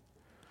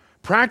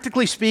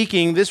 Practically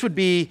speaking, this would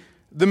be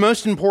the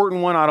most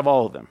important one out of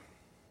all of them.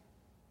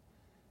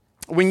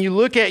 When you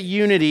look at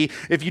unity,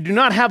 if you do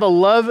not have a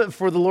love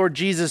for the Lord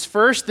Jesus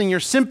first, then you're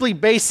simply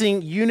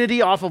basing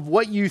unity off of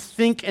what you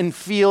think and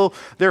feel.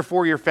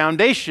 Therefore, your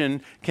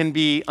foundation can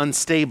be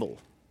unstable.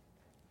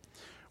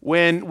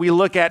 When we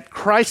look at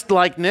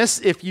Christ-likeness,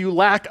 if you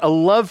lack a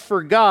love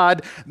for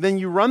God, then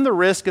you run the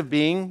risk of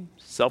being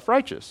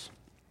self-righteous.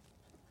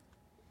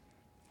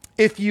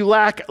 If you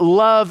lack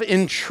love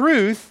in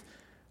truth,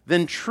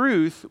 then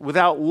truth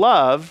without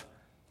love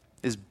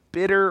is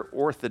bitter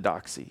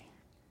orthodoxy.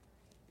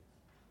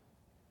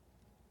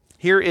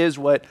 Here is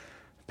what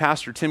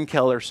Pastor Tim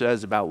Keller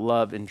says about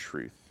love and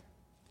truth.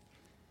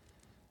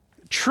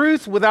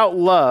 Truth without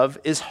love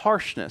is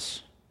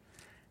harshness.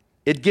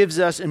 It gives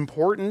us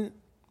information,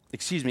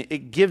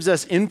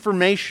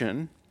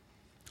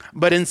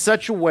 but in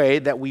such a way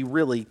that we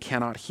really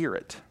cannot hear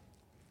it.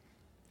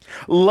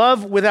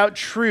 Love without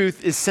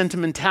truth is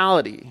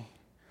sentimentality.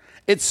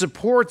 It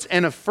supports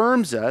and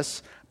affirms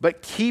us,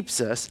 but keeps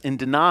us in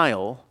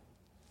denial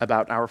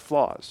about our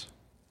flaws.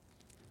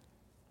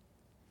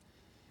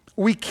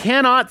 We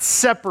cannot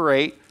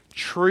separate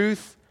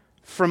truth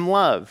from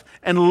love.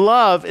 And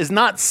love is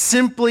not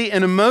simply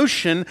an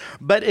emotion,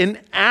 but an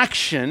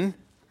action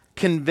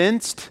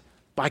convinced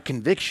by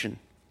conviction.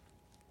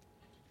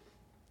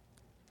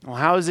 Well,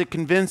 how is it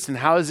convinced and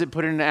how is it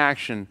put into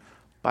action?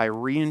 By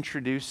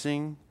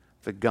reintroducing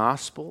the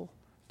gospel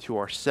to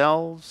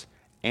ourselves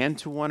and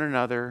to one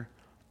another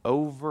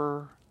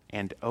over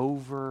and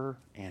over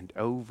and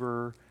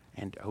over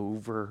and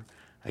over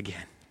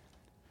again.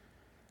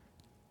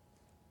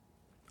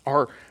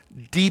 Our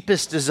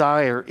deepest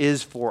desire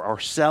is for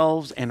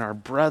ourselves and our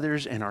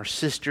brothers and our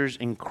sisters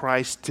in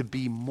Christ to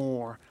be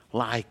more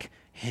like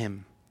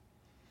Him.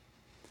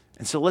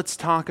 And so let's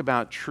talk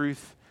about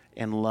truth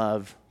and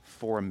love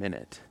for a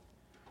minute.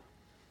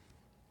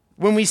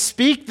 When we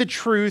speak the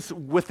truth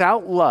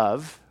without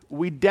love,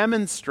 we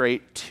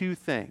demonstrate two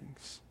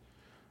things.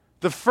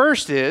 The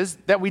first is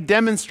that we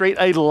demonstrate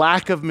a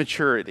lack of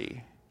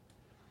maturity.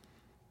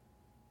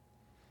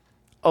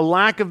 A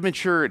lack of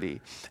maturity.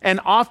 And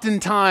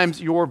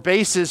oftentimes your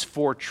basis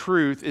for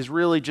truth is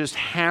really just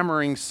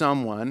hammering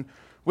someone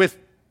with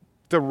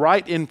the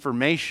right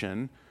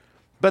information,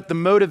 but the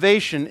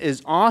motivation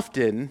is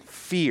often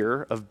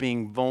fear of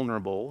being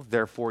vulnerable.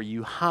 Therefore,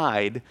 you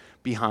hide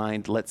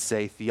behind, let's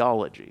say,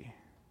 theology.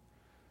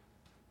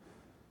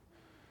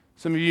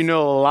 Some of you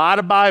know a lot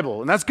of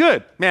Bible, and that's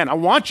good. Man, I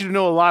want you to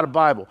know a lot of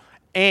Bible.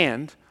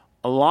 And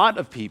a lot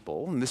of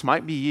people, and this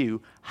might be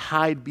you,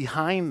 hide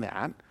behind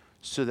that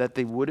so that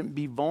they wouldn't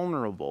be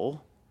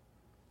vulnerable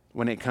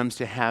when it comes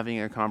to having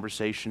a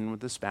conversation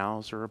with a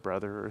spouse or a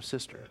brother or a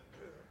sister.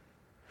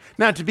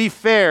 Now, to be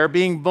fair,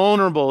 being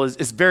vulnerable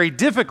is very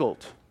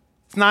difficult.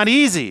 It's not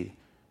easy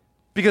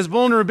because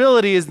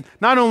vulnerability is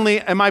not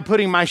only am I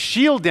putting my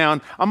shield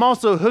down, I'm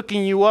also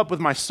hooking you up with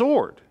my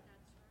sword.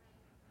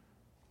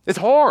 It's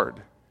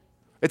hard.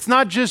 It's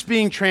not just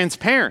being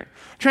transparent.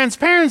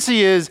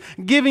 Transparency is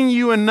giving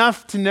you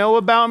enough to know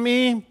about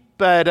me,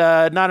 but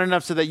not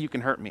enough so that you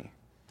can hurt me.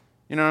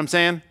 You know what I'm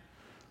saying?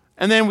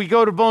 And then we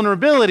go to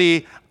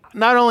vulnerability.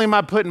 Not only am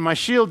I putting my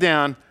shield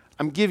down,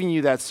 I'm giving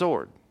you that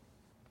sword.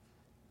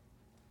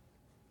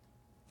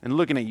 And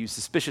looking at you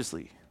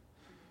suspiciously.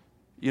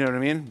 You know what I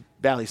mean?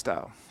 Bally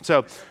style.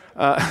 So,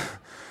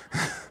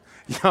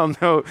 y'all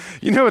know,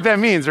 you know what that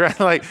means, right?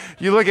 Like,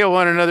 you look at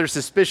one another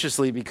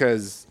suspiciously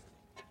because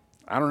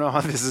I don't know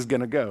how this is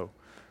going to go.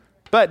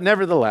 But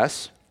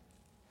nevertheless,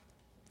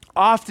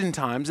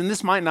 oftentimes, and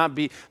this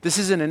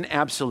isn't an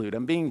absolute,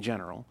 I'm being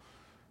general,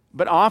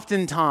 but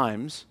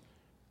oftentimes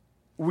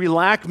we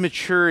lack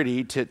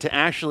maturity to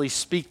actually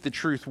speak the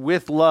truth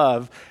with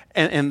love,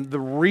 and the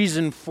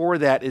reason for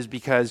that is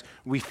because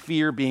we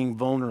fear being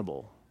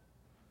vulnerable.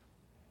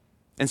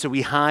 And so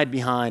we hide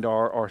behind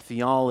our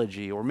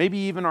theology, or maybe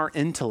even our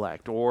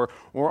intellect, or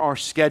our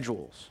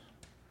schedules.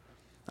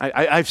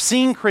 I've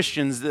seen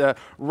Christians,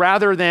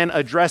 rather than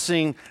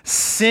addressing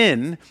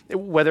sin,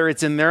 whether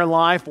it's in their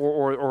life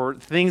or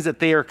things that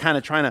they are kind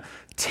of trying to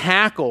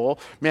tackle,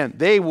 man,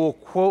 they will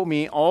quote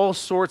me all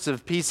sorts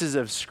of pieces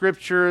of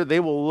scripture. They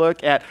will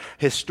look at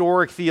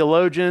historic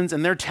theologians,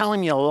 and they're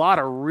telling me a lot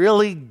of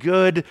really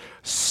good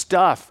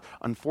stuff.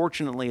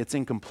 Unfortunately, it's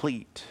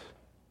incomplete.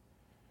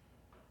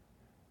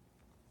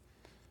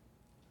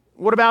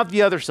 What about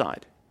the other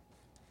side?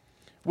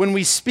 When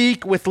we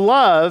speak with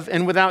love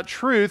and without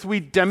truth, we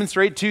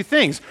demonstrate two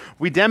things.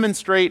 We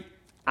demonstrate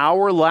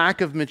our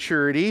lack of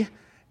maturity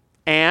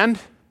and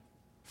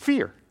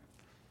fear.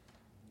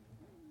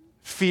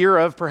 Fear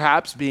of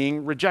perhaps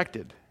being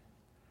rejected.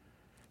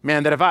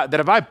 Man, that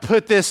if I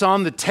put this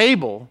on the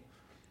table,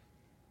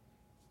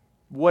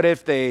 what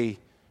if they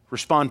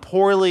respond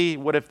poorly?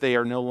 What if they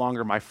are no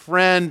longer my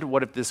friend?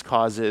 What if this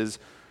causes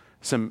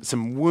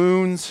some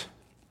wounds?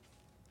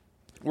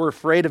 We're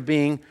afraid of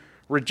being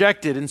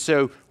rejected, and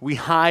so we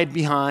hide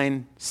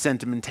behind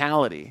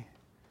sentimentality.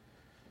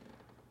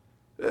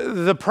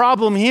 The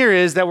problem here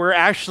is that we're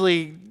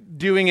actually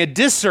doing a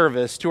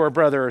disservice to our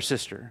brother or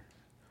sister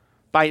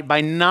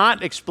by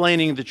not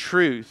explaining the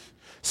truth.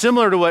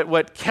 Similar to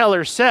what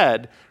Keller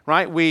said,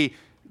 right?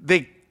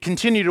 They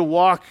continue to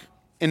walk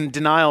in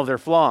denial of their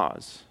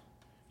flaws.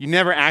 You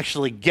never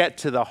actually get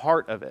to the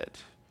heart of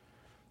it.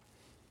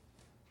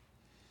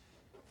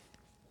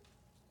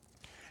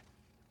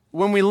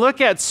 When we look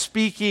at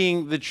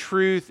speaking the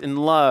truth in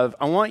love,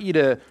 I want you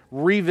to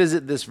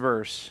revisit this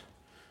verse.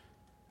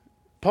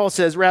 Paul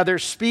says, rather,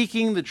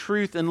 speaking the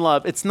truth in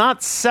love. It's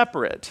not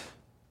separate.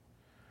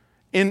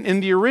 In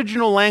the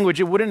original language,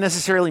 it wouldn't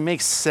necessarily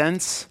make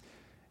sense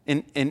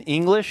in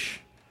English,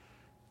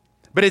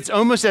 but it's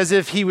almost as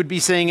if he would be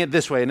saying it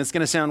this way, and it's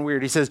going to sound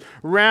weird. He says,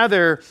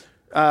 rather,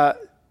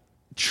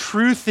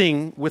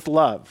 truthing with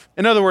love.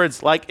 In other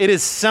words, like it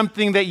is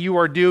something that you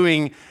are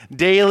doing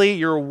daily.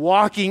 You're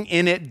walking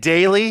in it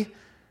daily.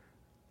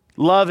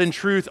 Love and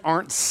truth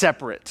aren't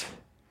separate.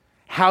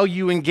 How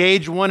you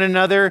engage one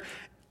another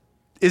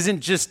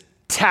isn't just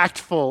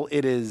tactful.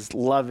 It is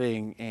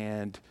loving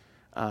and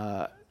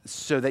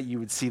so that you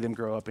would see them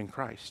grow up in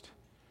Christ.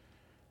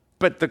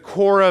 But the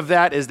core of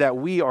that is that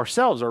we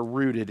ourselves are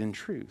rooted in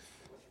truth.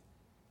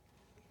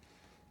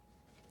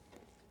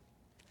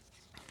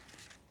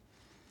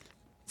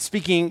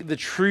 Speaking the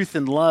truth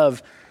in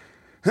love,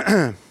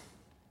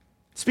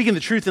 speaking the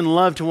truth in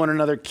love to one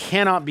another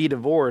cannot be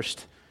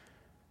divorced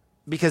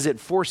because it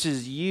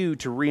forces you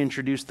to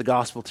reintroduce the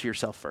gospel to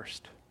yourself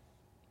first.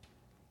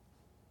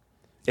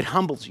 It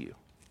humbles you.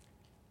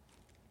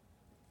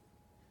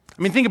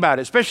 I mean, think about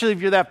it, especially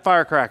if you're that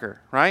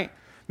firecracker, right?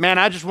 Man,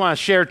 I just want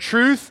to share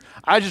truth.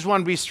 I just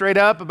want to be straight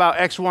up about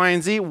X, Y,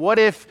 and Z. What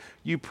if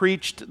you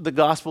preached the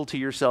gospel to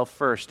yourself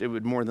first? It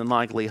would more than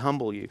likely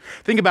humble you.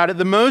 Think about it.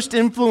 The most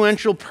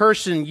influential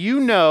person you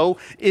know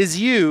is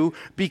you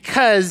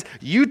because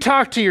you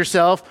talk to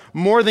yourself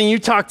more than you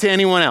talk to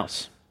anyone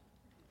else.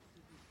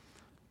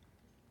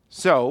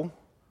 So,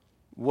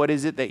 what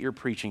is it that you're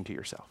preaching to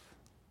yourself?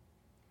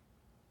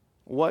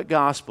 What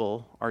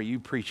gospel are you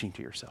preaching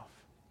to yourself?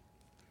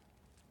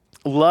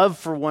 Love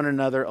for one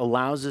another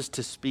allows us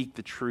to speak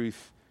the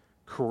truth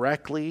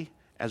correctly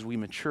as we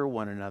mature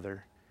one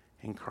another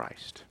in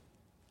Christ.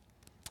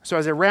 So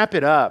as I wrap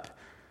it up,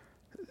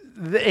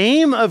 the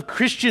aim of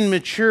Christian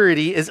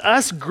maturity is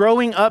us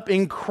growing up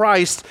in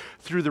Christ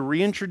through the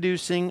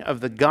reintroducing of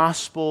the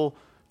gospel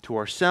to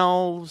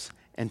ourselves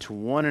and to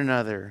one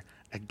another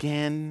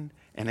again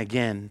and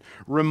again,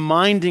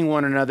 reminding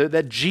one another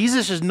that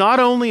Jesus is not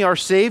only our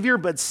Savior,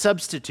 but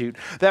substitute,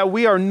 that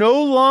we are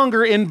no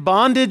longer in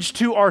bondage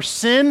to our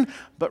sin,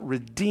 but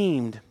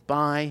redeemed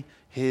by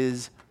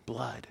His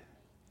blood.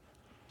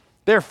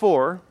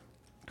 Therefore,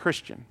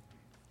 Christian,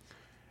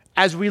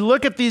 as we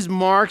look at these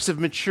marks of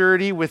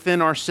maturity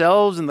within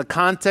ourselves in the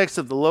context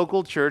of the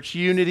local church,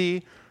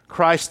 unity,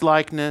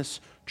 Christ-likeness,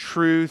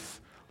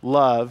 truth,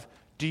 love,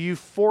 do you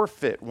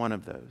forfeit one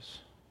of those?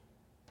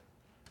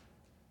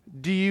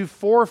 Do you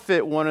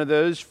forfeit one of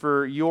those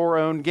for your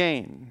own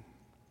gain?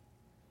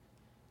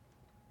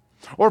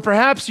 Or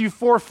perhaps you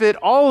forfeit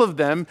all of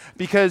them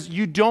because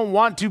you don't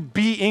want to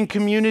be in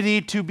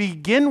community to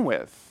begin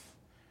with.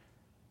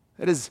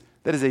 That is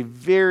a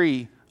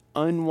very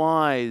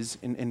unwise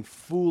and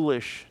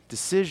foolish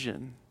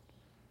decision.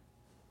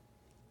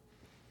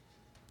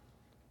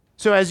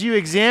 So as you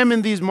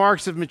examine these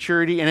marks of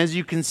maturity and as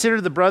you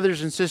consider the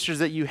brothers and sisters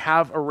that you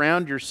have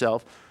around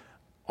yourself,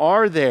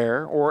 are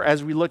there, or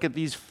as we look at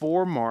these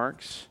 4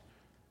 marks,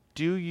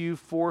 do you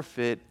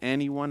forfeit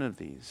any one of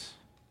these?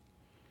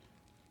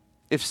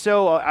 If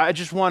so, I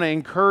just want to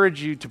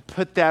encourage you to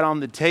put that on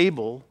the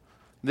table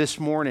this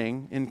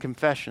morning in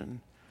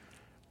confession.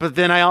 But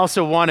then I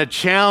also want to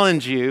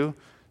challenge you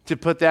to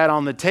put that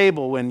on the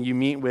table when you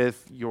meet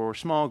with your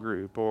small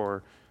group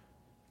or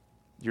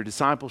your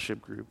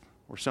discipleship group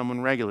or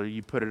someone regular.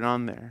 You put it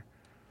on there.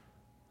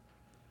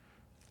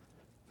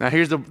 Now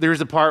here's the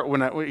part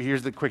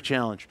here's the quick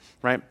challenge,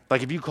 right?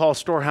 Like if you call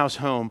Storehouse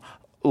home,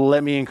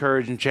 let me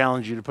encourage and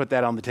challenge you to put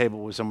that on the table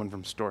with someone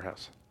from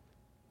Storehouse.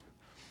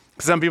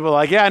 Some people are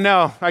like, yeah,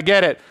 no, I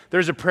get it.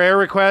 There's a prayer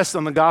request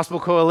on the Gospel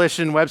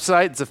Coalition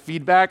website. It's a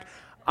feedback.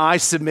 I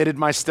submitted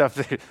my stuff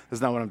there.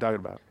 That's not what I'm talking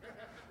about,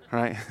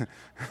 right?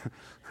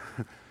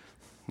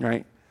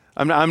 Right?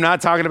 I'm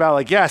not talking about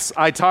like, yes,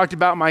 I talked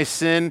about my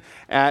sin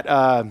at,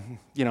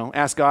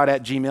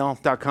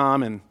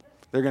 askgod@gmail.com and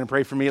they're going to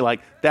pray for me.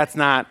 Like, that's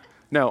not,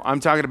 no, I'm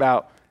talking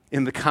about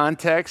in the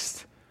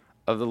context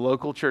of the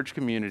local church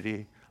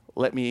community,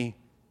 let me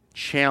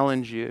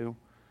challenge you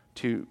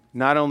to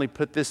not only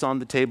put this on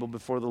the table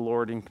before the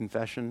Lord in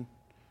confession,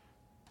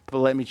 but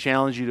let me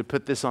challenge you to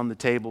put this on the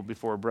table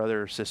before a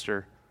brother or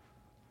sister.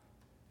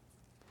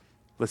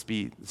 Let's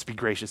be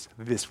gracious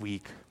this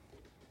week.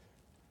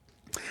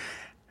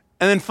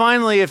 And then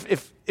finally,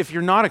 if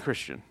you're not a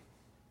Christian,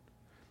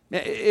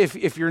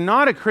 if you're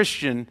not a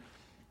Christian,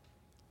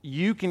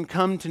 you can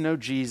come to know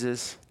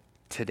Jesus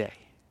today.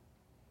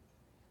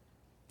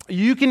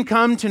 You can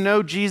come to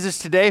know Jesus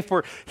today,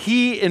 for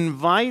he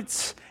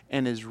invites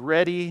and is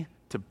ready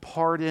to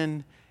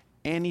pardon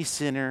any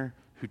sinner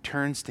who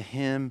turns to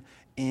him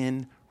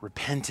in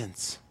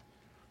repentance.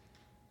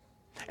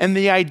 And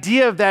the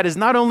idea of that is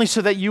not only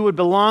so that you would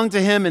belong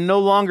to him and no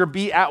longer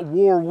be at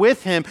war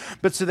with him,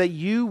 but so that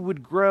you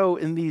would grow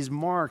in these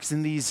marks,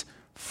 in these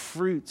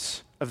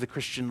fruits of the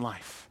Christian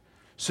life,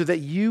 so that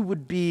you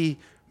would be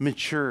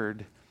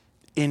matured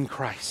in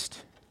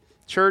Christ.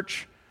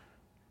 Church,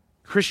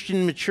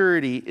 Christian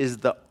maturity is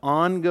the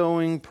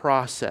ongoing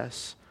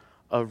process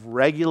of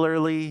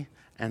regularly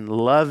and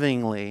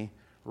lovingly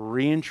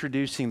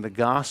reintroducing the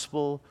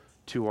gospel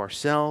to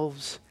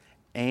ourselves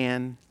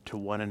and to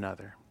one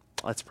another.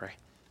 Let's pray.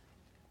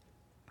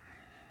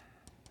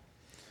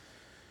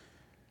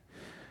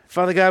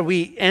 Father God,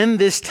 we end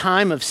this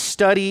time of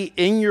study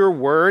in your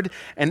word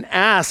and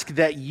ask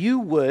that you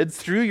would,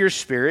 through your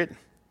Spirit,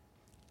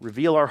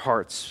 reveal our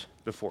hearts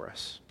before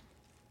us.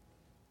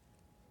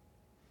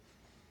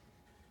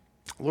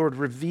 Lord,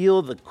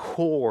 reveal the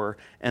core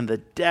and the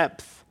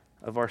depth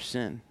of our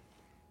sin.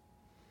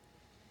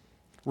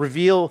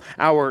 Reveal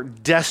our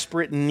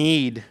desperate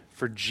need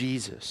for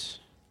Jesus.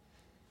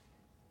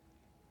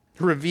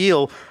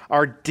 Reveal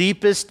our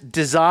deepest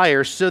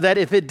desire so that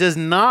if it does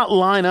not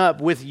line up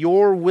with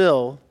your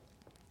will,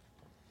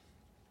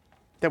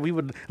 that we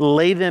would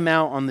lay them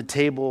out on the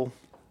table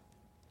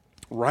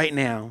right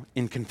now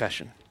in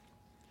confession.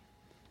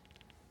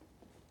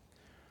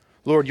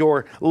 Lord,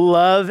 your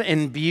love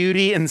and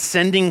beauty in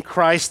sending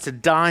Christ to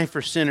die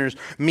for sinners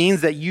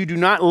means that you do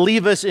not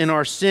leave us in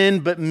our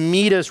sin, but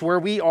meet us where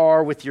we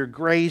are with your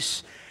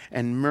grace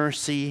and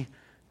mercy,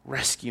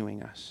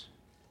 rescuing us.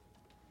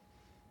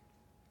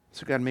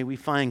 So God, may we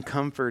find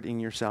comfort in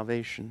your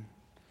salvation.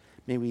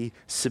 May we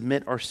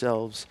submit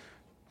ourselves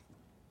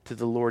to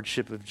the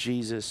lordship of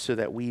Jesus so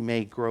that we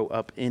may grow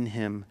up in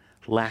him,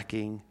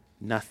 lacking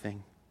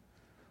nothing.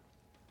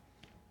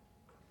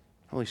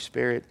 Holy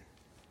Spirit,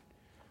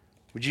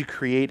 would you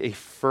create a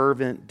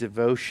fervent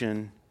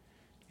devotion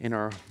in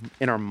our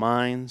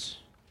minds,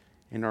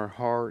 in our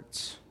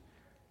hearts,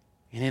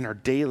 and in our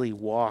daily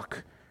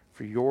walk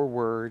for your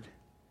word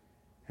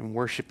and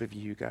worship of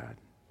you, God.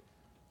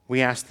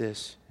 We ask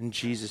this in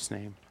Jesus'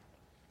 name.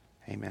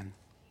 Amen.